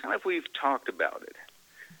 as kind of we've talked about it,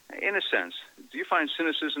 in a sense, do you find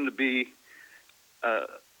cynicism to be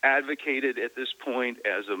advocated at this point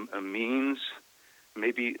as a means,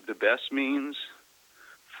 maybe the best means,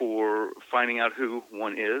 for finding out who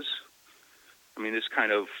one is? I mean, this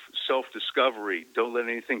kind of self-discovery, don't let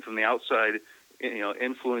anything from the outside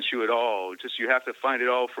influence you at all. Just you have to find it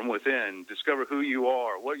all from within. Discover who you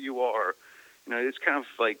are, what you are. It's kind of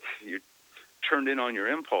like you're turned in on your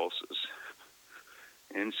impulses.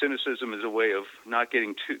 And cynicism is a way of not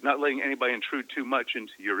letting anybody intrude too much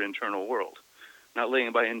into your internal world, not letting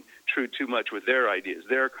anybody intrude too much with their ideas,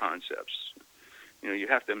 their concepts. You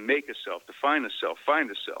have to make a self, define a self, find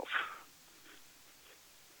a self.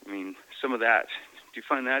 I mean, some of that. Do you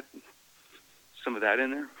find that some of that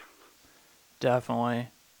in there? Definitely.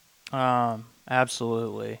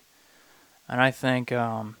 Absolutely. And I think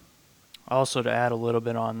also to add a little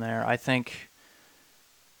bit on there, I think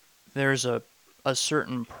there's a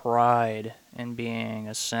certain pride in being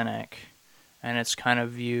a cynic, and it's kind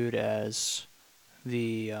of viewed as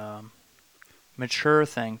the mature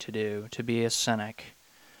thing to do, to be a cynic.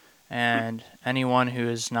 And anyone who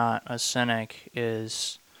is not a cynic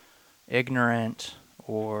is ignorant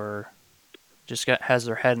or just has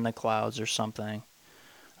their head in the clouds or something.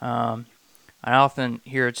 I often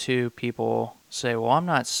hear too people say, well, I'm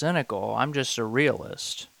not cynical, I'm just a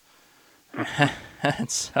realist. And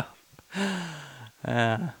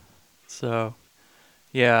so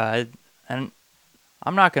yeah, and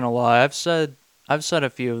I'm not gonna lie, I've said a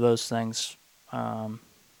few of those things. I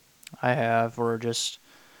have, or just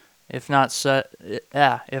if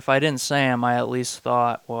I didn't say them, I at least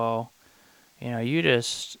thought, well, you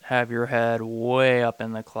just have your head way up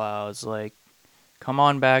in the clouds. Like, come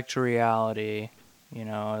on back to reality.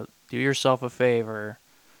 Do yourself a favor.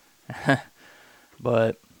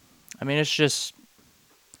 But I mean, it's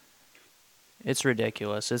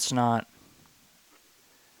ridiculous. It's not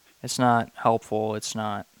helpful. It's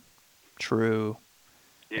not true.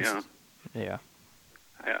 Yeah. Yeah.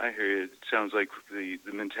 I hear you. It sounds like the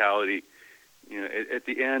mentality, at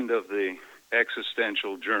the end of the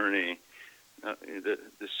existential journey, the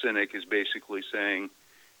cynic is basically saying,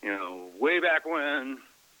 way back when,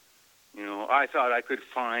 I thought I could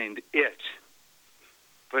find it,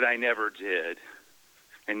 but I never did.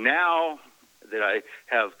 And now that I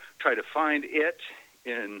have tried to find it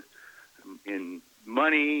in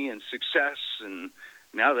money and success, and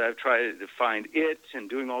now that I've tried to find it and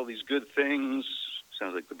doing all these good things,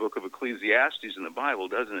 sounds like the book of Ecclesiastes in the Bible,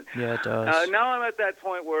 doesn't it? Yeah, it does. Now I'm at that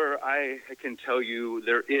point where I can tell you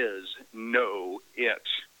there is no it.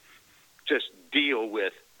 Just deal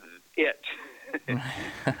with it.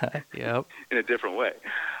 Yep. In a different way.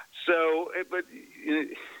 So, but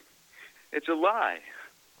it's a lie.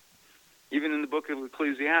 Even in the book of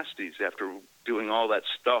Ecclesiastes, after doing all that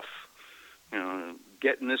stuff,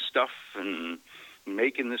 getting this stuff and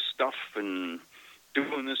making this stuff and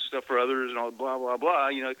doing this stuff for others and all blah, blah, blah,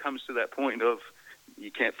 it comes to that point of you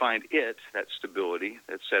can't find it, that stability,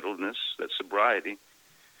 that settledness, that sobriety,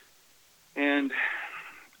 and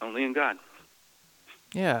only in God.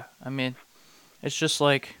 Yeah, I mean, it's just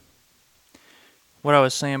like what I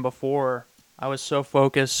was saying before. I was so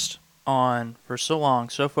focused on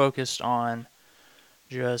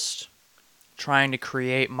just trying to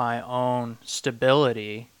create my own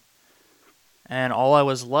stability, and all I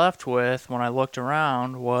was left with when I looked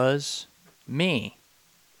around was me,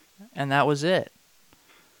 and that was it.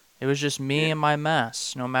 It was just me and my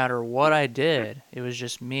mess. No matter what I did, it was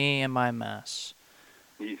just me and my mess.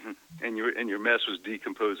 And your mess was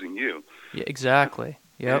decomposing you. Yeah, exactly.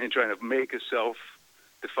 Yep. And trying to make a self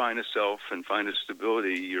to find a self and find a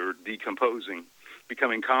stability, you're decomposing,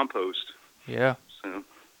 becoming compost. Yeah. So,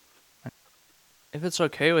 if it's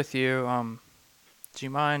okay with you, do you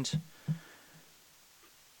mind?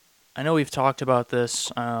 I know we've talked about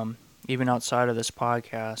this even outside of this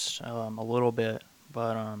podcast a little bit,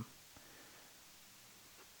 but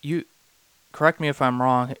you correct me if I'm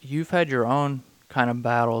wrong. You've had your own kind of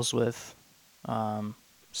battles with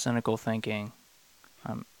cynical thinking.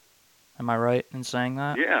 Am I right in saying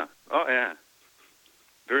that? yeah. Oh, yeah.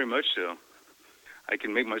 Very much so. I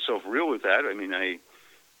can make myself real with that. I mean, a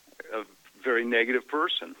very negative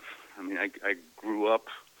person. I mean, I grew up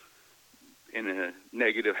in a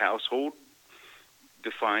negative household,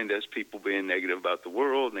 defined as people being negative about the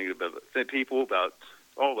world, negative about the people, about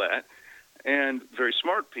all that, and very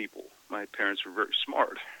smart people. My parents were very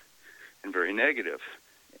smart and very negative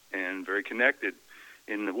and very connected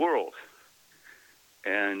in the world.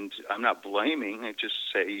 And I'm not blaming. I just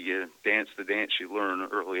say you dance the dance you learn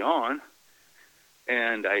early on.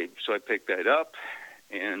 And so I picked that up,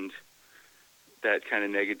 and that kind of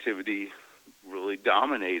negativity really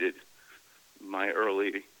dominated my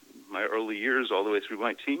early years all the way through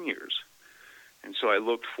my teen years. And so I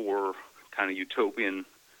looked for kind of utopian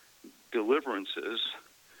deliverances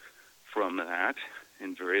from that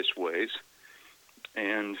in various ways,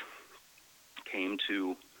 and came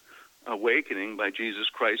to awakening by Jesus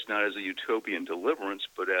Christ, not as a utopian deliverance,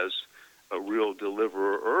 but as a real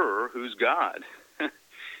deliverer who's God,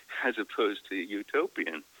 as opposed to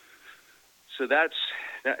utopian. So that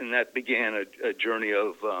began a journey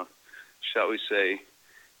of, shall we say,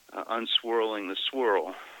 unswirling the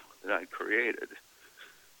swirl that I created,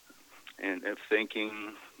 and of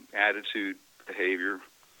thinking, attitude, behavior,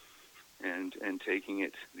 and taking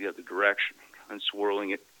it the other direction, unswirling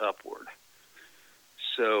it upward.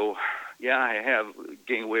 So, yeah, I have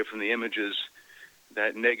gained away from the images,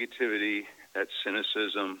 that negativity, that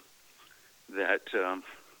cynicism, that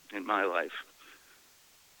in my life.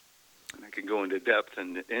 And I can go into depth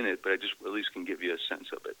in it, but I just at least can give you a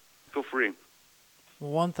sense of it. Feel free.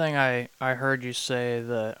 Well, one thing I heard you say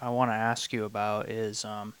that I want to ask you about is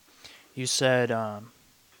you said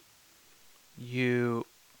you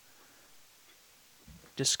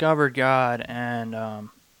discovered God and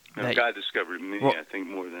God discovered me, well, I think,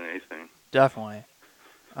 more than anything. Definitely.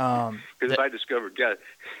 Because if I discovered God,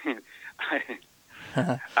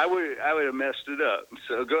 I would have messed it up.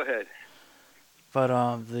 So go ahead. But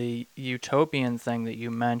the utopian thing that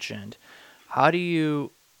you mentioned, how do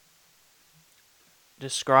you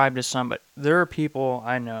describe to somebody? There are people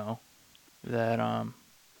I know that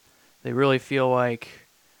they really feel like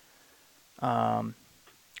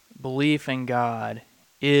belief in God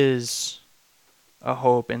is a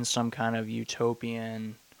hope in some kind of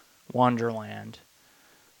utopian wonderland.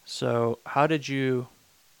 So how did you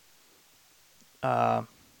come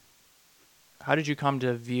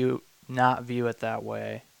to not view it that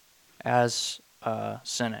way as a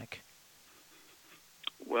cynic?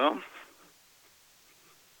 Well,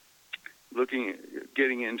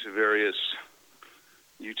 getting into various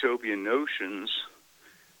utopian notions,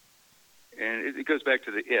 and it goes back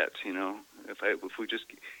to the it. You know, if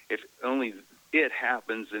only it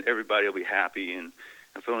happens, then everybody will be happy, and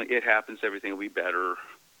if only it happens, everything will be better.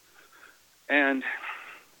 And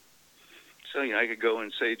so, I could go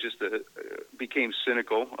and say just became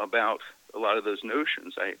cynical about a lot of those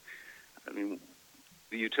notions. I mean,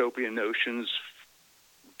 the utopian notions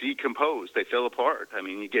decomposed. They fell apart. I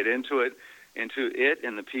mean, you get into it, and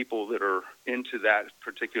the people that are into that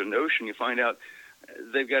particular notion, you find out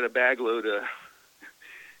they've got a bagload of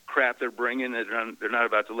crap they're bringing that they're not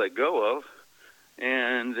about to let go of,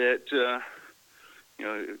 and that,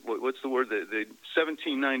 what's the word? The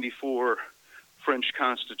 1794 French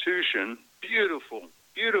Constitution, beautiful,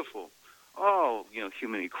 beautiful. Oh,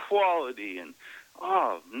 human equality, and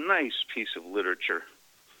nice piece of literature.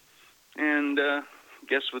 And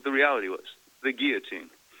guess what the reality was? The guillotine.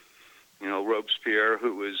 Robespierre,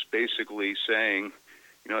 who was basically saying,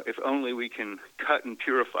 if only we can cut and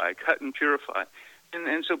purify.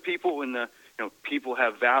 And so people, when people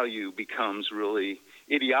have value, becomes really,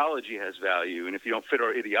 ideology has value. And if you don't fit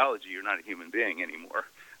our ideology, you're not a human being anymore,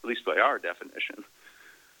 at least by our definition.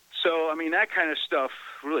 So, I mean, that kind of stuff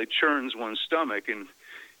really churns one's stomach. And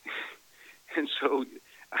so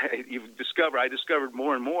I discovered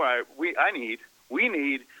more and more,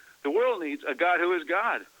 the world needs a God who is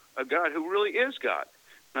God, a God who really is God,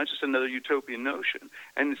 not just another utopian notion.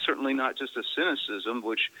 And it's certainly not just a cynicism,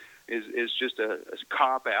 which is just a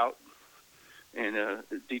cop-out and a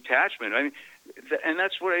detachment. I mean, and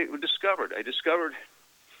that's what I discovered. I discovered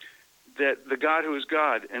that the God who is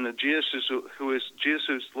God and the Jesus who is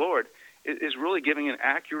Lord is really giving an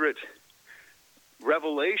accurate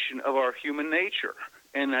revelation of our human nature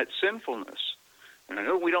and that sinfulness. And I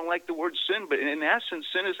know we don't like the word sin, but in essence,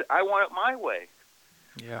 sin is, I want it my way.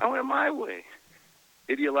 Yeah. I want it my way.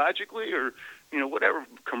 Ideologically or, whatever,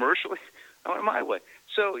 commercially, I want it my way.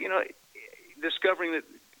 So, discovering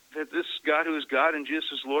that this God who is God and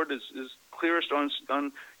Jesus is Lord is clearest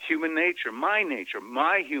on human nature,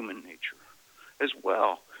 my human nature as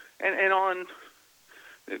well. And on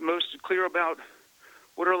most clear about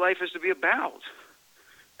what our life is to be about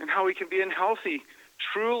and how we can be in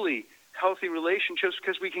truly healthy relationships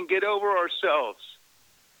because we can get over ourselves.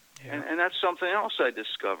 Yeah. And that's something else I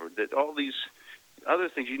discovered, that all these other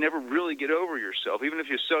things, you never really get over yourself. Even if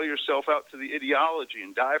you sell yourself out to the ideology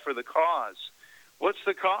and die for the cause, what's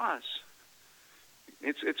the cause?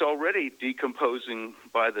 It's already decomposing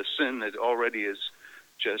by the sin that already has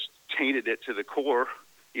just tainted it to the core,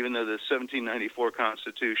 even though the 1794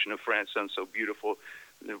 Constitution of France sounds so beautiful.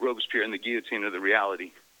 The Robespierre and the guillotine are the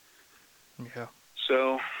reality. Yeah.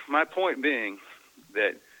 So my point being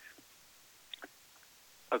that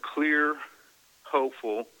a clear,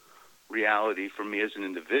 hopeful reality for me as an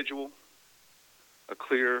individual, a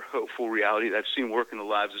clear, hopeful reality that I've seen work in the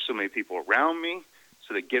lives of so many people around me,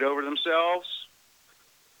 so they get over themselves.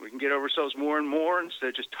 We can get over ourselves more and more instead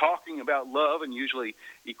of just talking about love and usually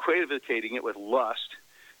equivocating it with lust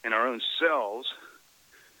in our own selves.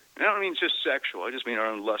 And I don't mean just sexual. I just mean our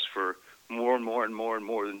own lust for more and more and more and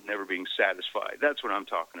more than never being satisfied. That's what I'm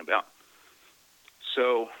talking about.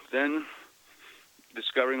 So then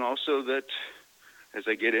discovering also that as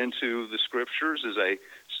I get into the scriptures, as I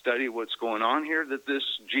study what's going on here, that this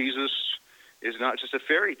Jesus is not just a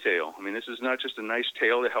fairy tale. I mean, this is not just a nice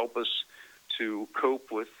tale to help us to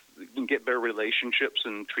cope with and get better relationships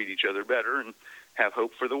and treat each other better and have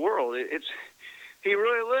hope for the world. He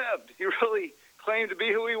really lived. He really claimed to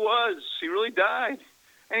be who he was. He really died.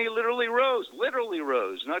 And he literally rose,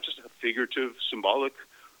 not just a figurative, symbolic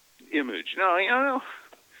image. No,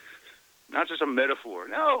 not just a metaphor.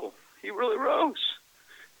 No, he really rose.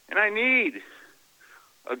 And I need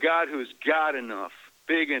a God who is God enough,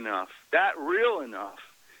 big enough, that real enough,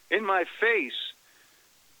 in my face,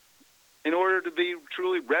 in order to be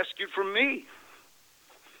truly rescued from me,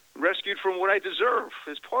 rescued from what I deserve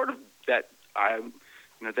as part of that.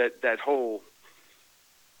 That whole,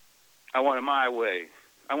 I want it my way.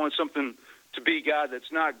 I want something to be God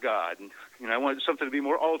that's not God. I want something to be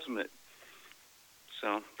more ultimate.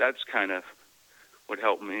 So that's kind of what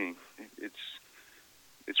helped me.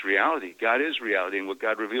 It's reality. God is reality, and what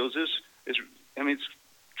God reveals is it's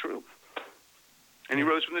true. And he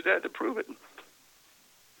rose from the dead to prove it.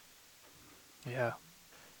 Yeah.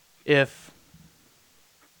 If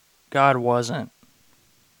God wasn't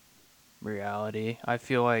reality, I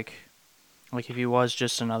feel like if he was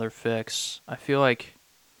just another fix, I feel like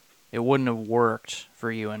it wouldn't have worked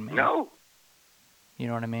for you and me. No. You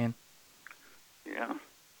know what I mean? Yeah.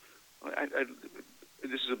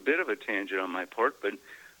 This is a bit of a tangent on my part, but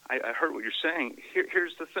I heard what you're saying.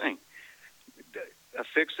 Here's the thing. A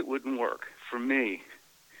fix that wouldn't work for me.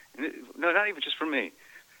 No, not even just for me.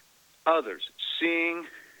 Others. Seeing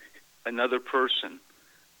another person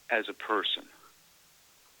as a person.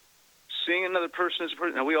 Seeing another person as a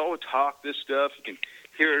person. Now, we all talk this stuff. You can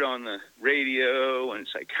hear it on the radio and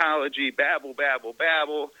psychology, babble.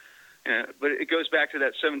 But it goes back to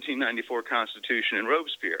that 1794 Constitution and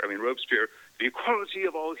Robespierre. Robespierre, the equality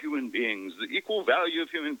of all human beings, the equal value of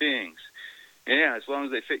human beings. Yeah, as long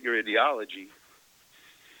as they fit your ideology.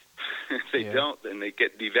 If they don't, then they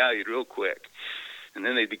get devalued real quick. And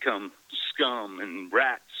then they become scum and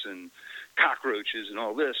rats and cockroaches and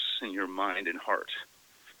all this in your mind and heart.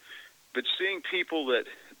 But seeing people that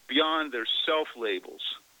beyond their self-labels,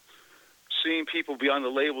 seeing people beyond the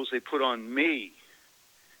labels they put on me,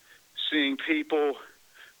 seeing people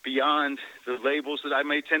beyond the labels that I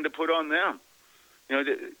may tend to put on them.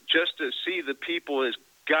 Just to see the people as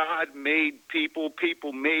God-made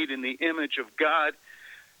people made in the image of God,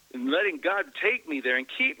 and letting God take me there and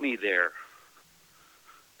keep me there.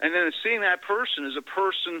 And then seeing that person as a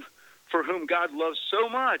person for whom God loves so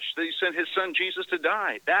much that he sent his son Jesus to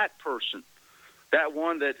die. That person, that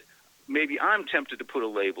one that maybe I'm tempted to put a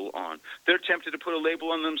label on. They're tempted to put a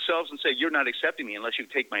label on themselves and say, you're not accepting me unless you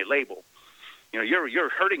take my label. You're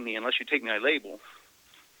hurting me unless you take my label.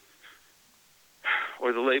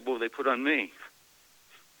 Or the label they put on me.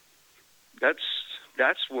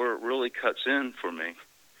 That's where it really cuts in for me.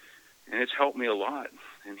 And it's helped me a lot.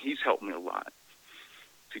 And he's helped me a lot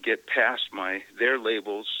to get past their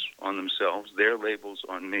labels on themselves, their labels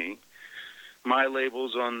on me, my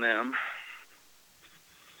labels on them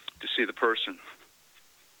to see the person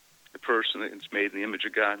that's made in the image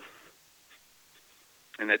of God.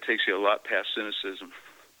 And that takes you a lot past cynicism.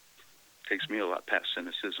 Takes me a lot past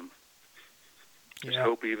cynicism. There's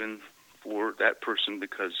hope even for that person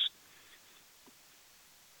because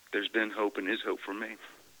there's been hope and is hope for me.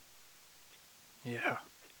 Yeah.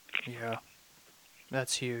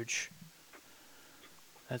 That's huge.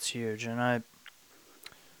 And I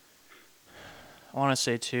want to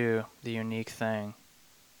say, too, the unique thing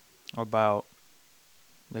about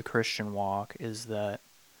the Christian walk is that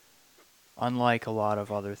unlike a lot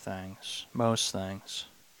of other things, most things,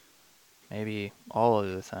 maybe all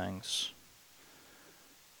other things,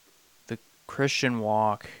 the Christian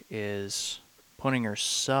walk is putting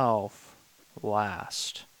yourself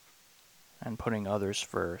last and putting others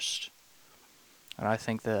first. And I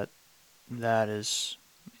think that is,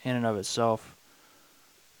 in and of itself,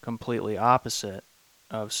 completely opposite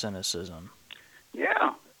of cynicism.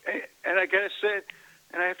 Yeah, and I gotta say,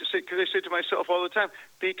 and I have to say, because I say to myself all the time,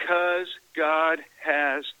 because God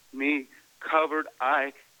has me covered,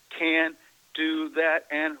 I can do that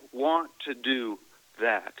and want to do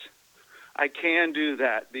that. I can do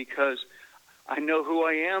that because I know who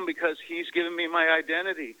I am, because He's given me my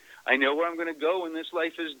identity. I know where I'm going to go when this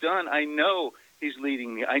life is done. I know He's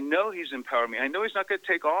leading me. I know He's empowering me. I know He's not going to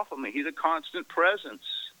take off of me. He's a constant presence.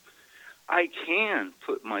 I can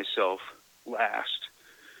put myself last,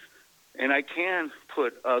 and I can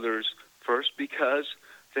put others first because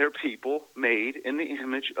they're people made in the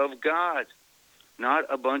image of God, not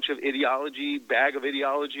a bunch of bag of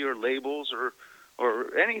ideology or labels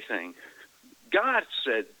or anything. God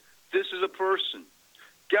said, this is a person.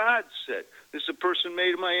 God said, this is a person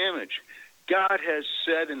made in my image. God has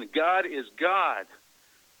said, and God is God.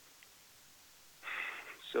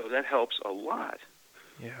 So that helps a lot.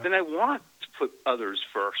 Yeah. Then I want to put others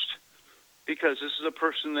first because this is a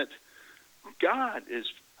person that God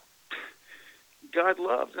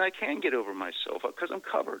loved, and I can get over myself because I'm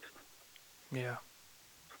covered. Yeah.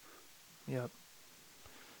 Yep.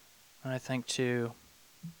 And I think, too,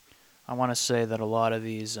 I want to say that a lot of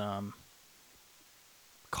these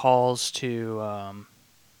calls to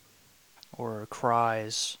or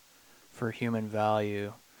cries for human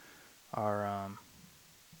value are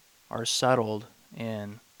settled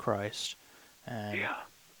in Christ. And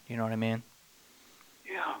you know what I mean?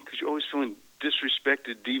 Yeah, because you're always feeling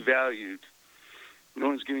disrespected, devalued. No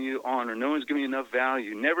one's giving you honor. No one's giving you enough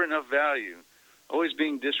value. Never enough value. Always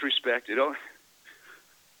being disrespected. Oh,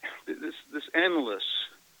 this endless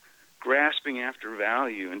grasping after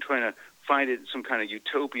value and trying to find it in some kind of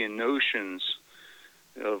utopian notions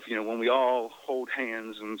of, when we all hold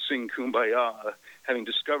hands and sing Kumbaya, having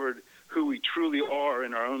discovered who we truly are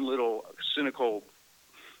in our own little cynical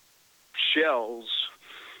shells.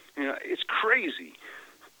 It's crazy.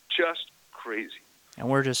 Just crazy. And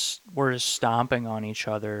we're just stomping on each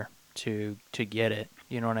other to get it.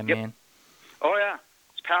 You know what I mean? Oh yeah,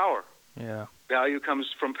 it's power. Yeah. Value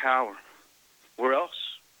comes from power. Where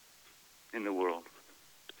else in the world?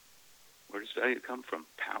 Where does value come from?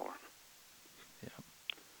 Power. Yeah.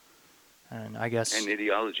 And I guess, and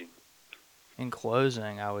ideology. In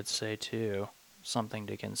closing, I would say too, something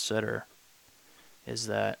to consider is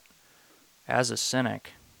that as a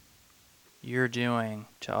cynic, you're doing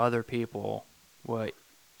to other people what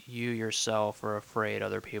you yourself are afraid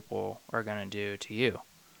other people are going to do to you.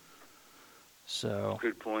 So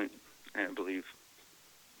good point, I believe.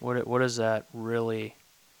 What does that really,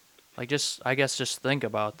 like, just think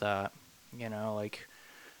about that. Like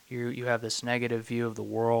you have this negative view of the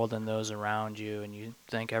world and those around you, and you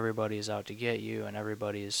think everybody's out to get you and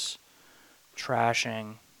everybody's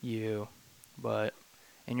trashing you, but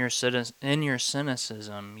in your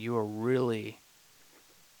cynicism, you are really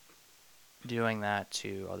doing that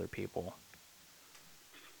to other people.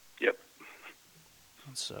 Yep.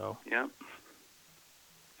 And so, yep.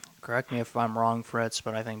 Correct me if I'm wrong, Fritz,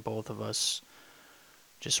 but I think both of us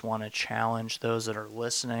just want to challenge those that are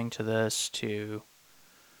listening to this to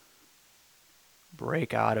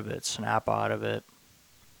break out of it, snap out of it,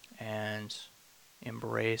 and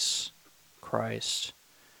embrace Christ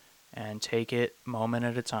and take it moment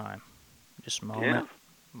at a time. Just moment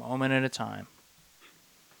at a time.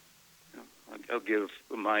 I'll give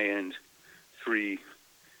my end three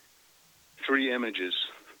images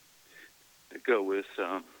that go with.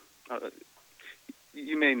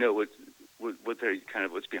 You may know what they're kind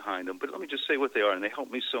of what's behind them, but let me just say what they are, and they help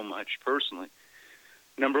me so much personally.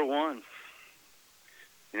 Number one,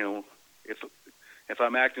 if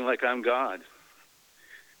I'm acting like I'm God,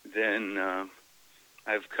 then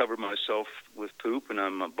I've covered myself with poop, and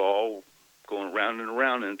I'm a ball going round and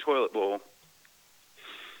around in a toilet bowl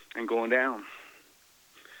and going down.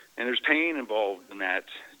 And there's pain involved in that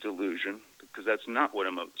delusion because that's not what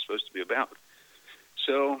I'm supposed to be about.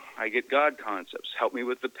 So I get God concepts. Help me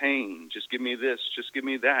with the pain. Just give me this. Just give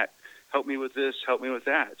me that. Help me with this. Help me with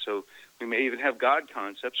that. So we may even have God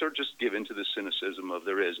concepts or just give into the cynicism of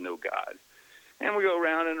there is no God. And we go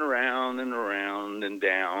round and around and around and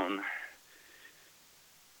down.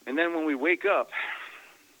 And then when we wake up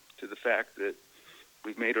to the fact that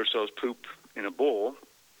we've made ourselves poop in a bowl,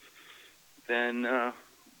 then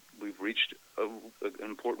we've reached an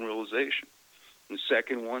important realization. And the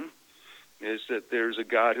second one is that there's a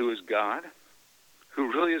God who is God,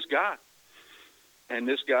 who really is God. And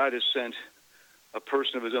this God has sent a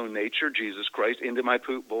person of his own nature, Jesus Christ, into my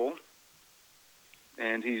poop bowl.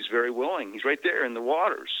 And he's very willing. He's right there in the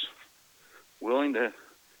waters, willing to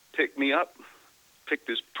pick me up, pick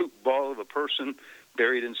this poop ball of a person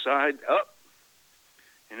buried inside up.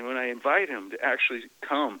 And when I invite him to actually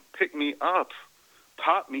come, pick me up,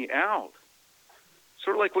 pop me out,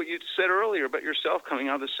 sort of like what you said earlier about yourself coming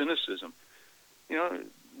out of the cynicism. You know,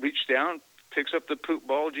 reach down, picks up the poop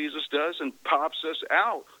ball, Jesus does, and pops us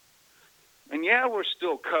out. And yeah, we're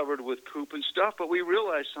still covered with poop and stuff, but we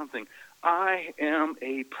realize something. I am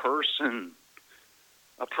a person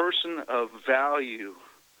of value,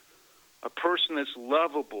 a person that's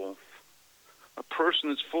lovable, a person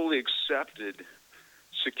that's fully accepted,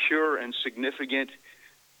 secure, and significant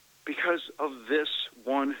because of this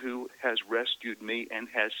one who has rescued me and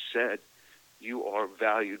has said, you are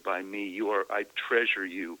valued by me. I treasure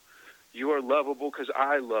you. You are lovable because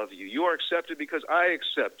I love you. You are accepted because I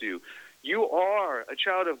accept you. You are a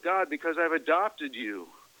child of God because I've adopted you.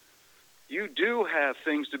 You do have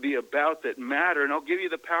things to be about that matter, and I'll give you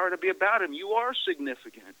the power to be about them. You are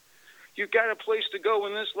significant. You've got a place to go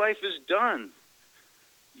when this life is done.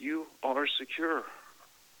 You are secure.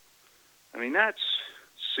 I mean, that's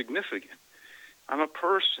significant. I'm a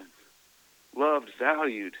person, loved,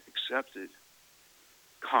 valued, accepted,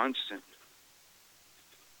 constant.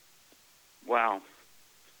 Wow.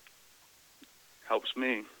 Helps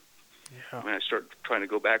me. Yeah. When I start trying to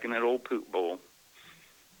go back in that old poop bowl,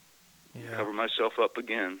 cover myself up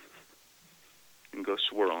again, and go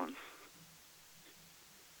swirling.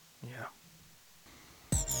 Yeah.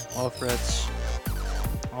 Well, Fritz,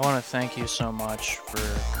 I want to thank you so much for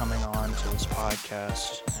coming on to this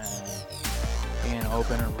podcast and being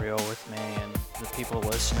open and real with me and the people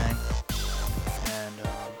listening. And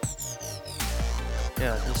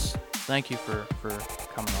just thank you for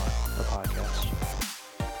coming on the podcast.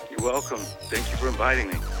 You're welcome. Thank you for inviting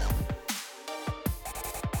me.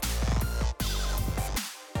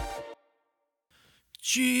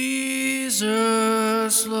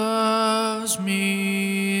 Jesus loves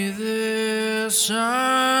me, this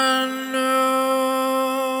I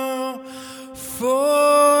know,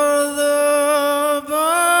 for the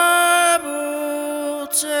Bible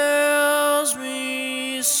tells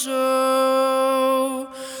me so.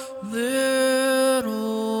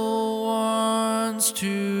 Little ones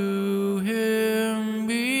to him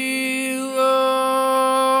belong.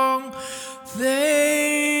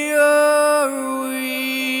 They are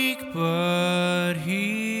weak, but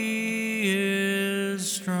he is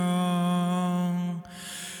strong.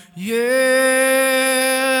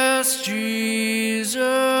 Yes,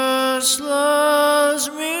 Jesus loves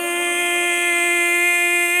me.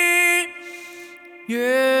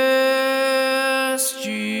 Yes,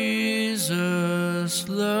 Jesus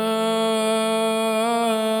loves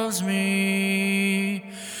me.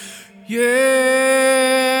 Yes.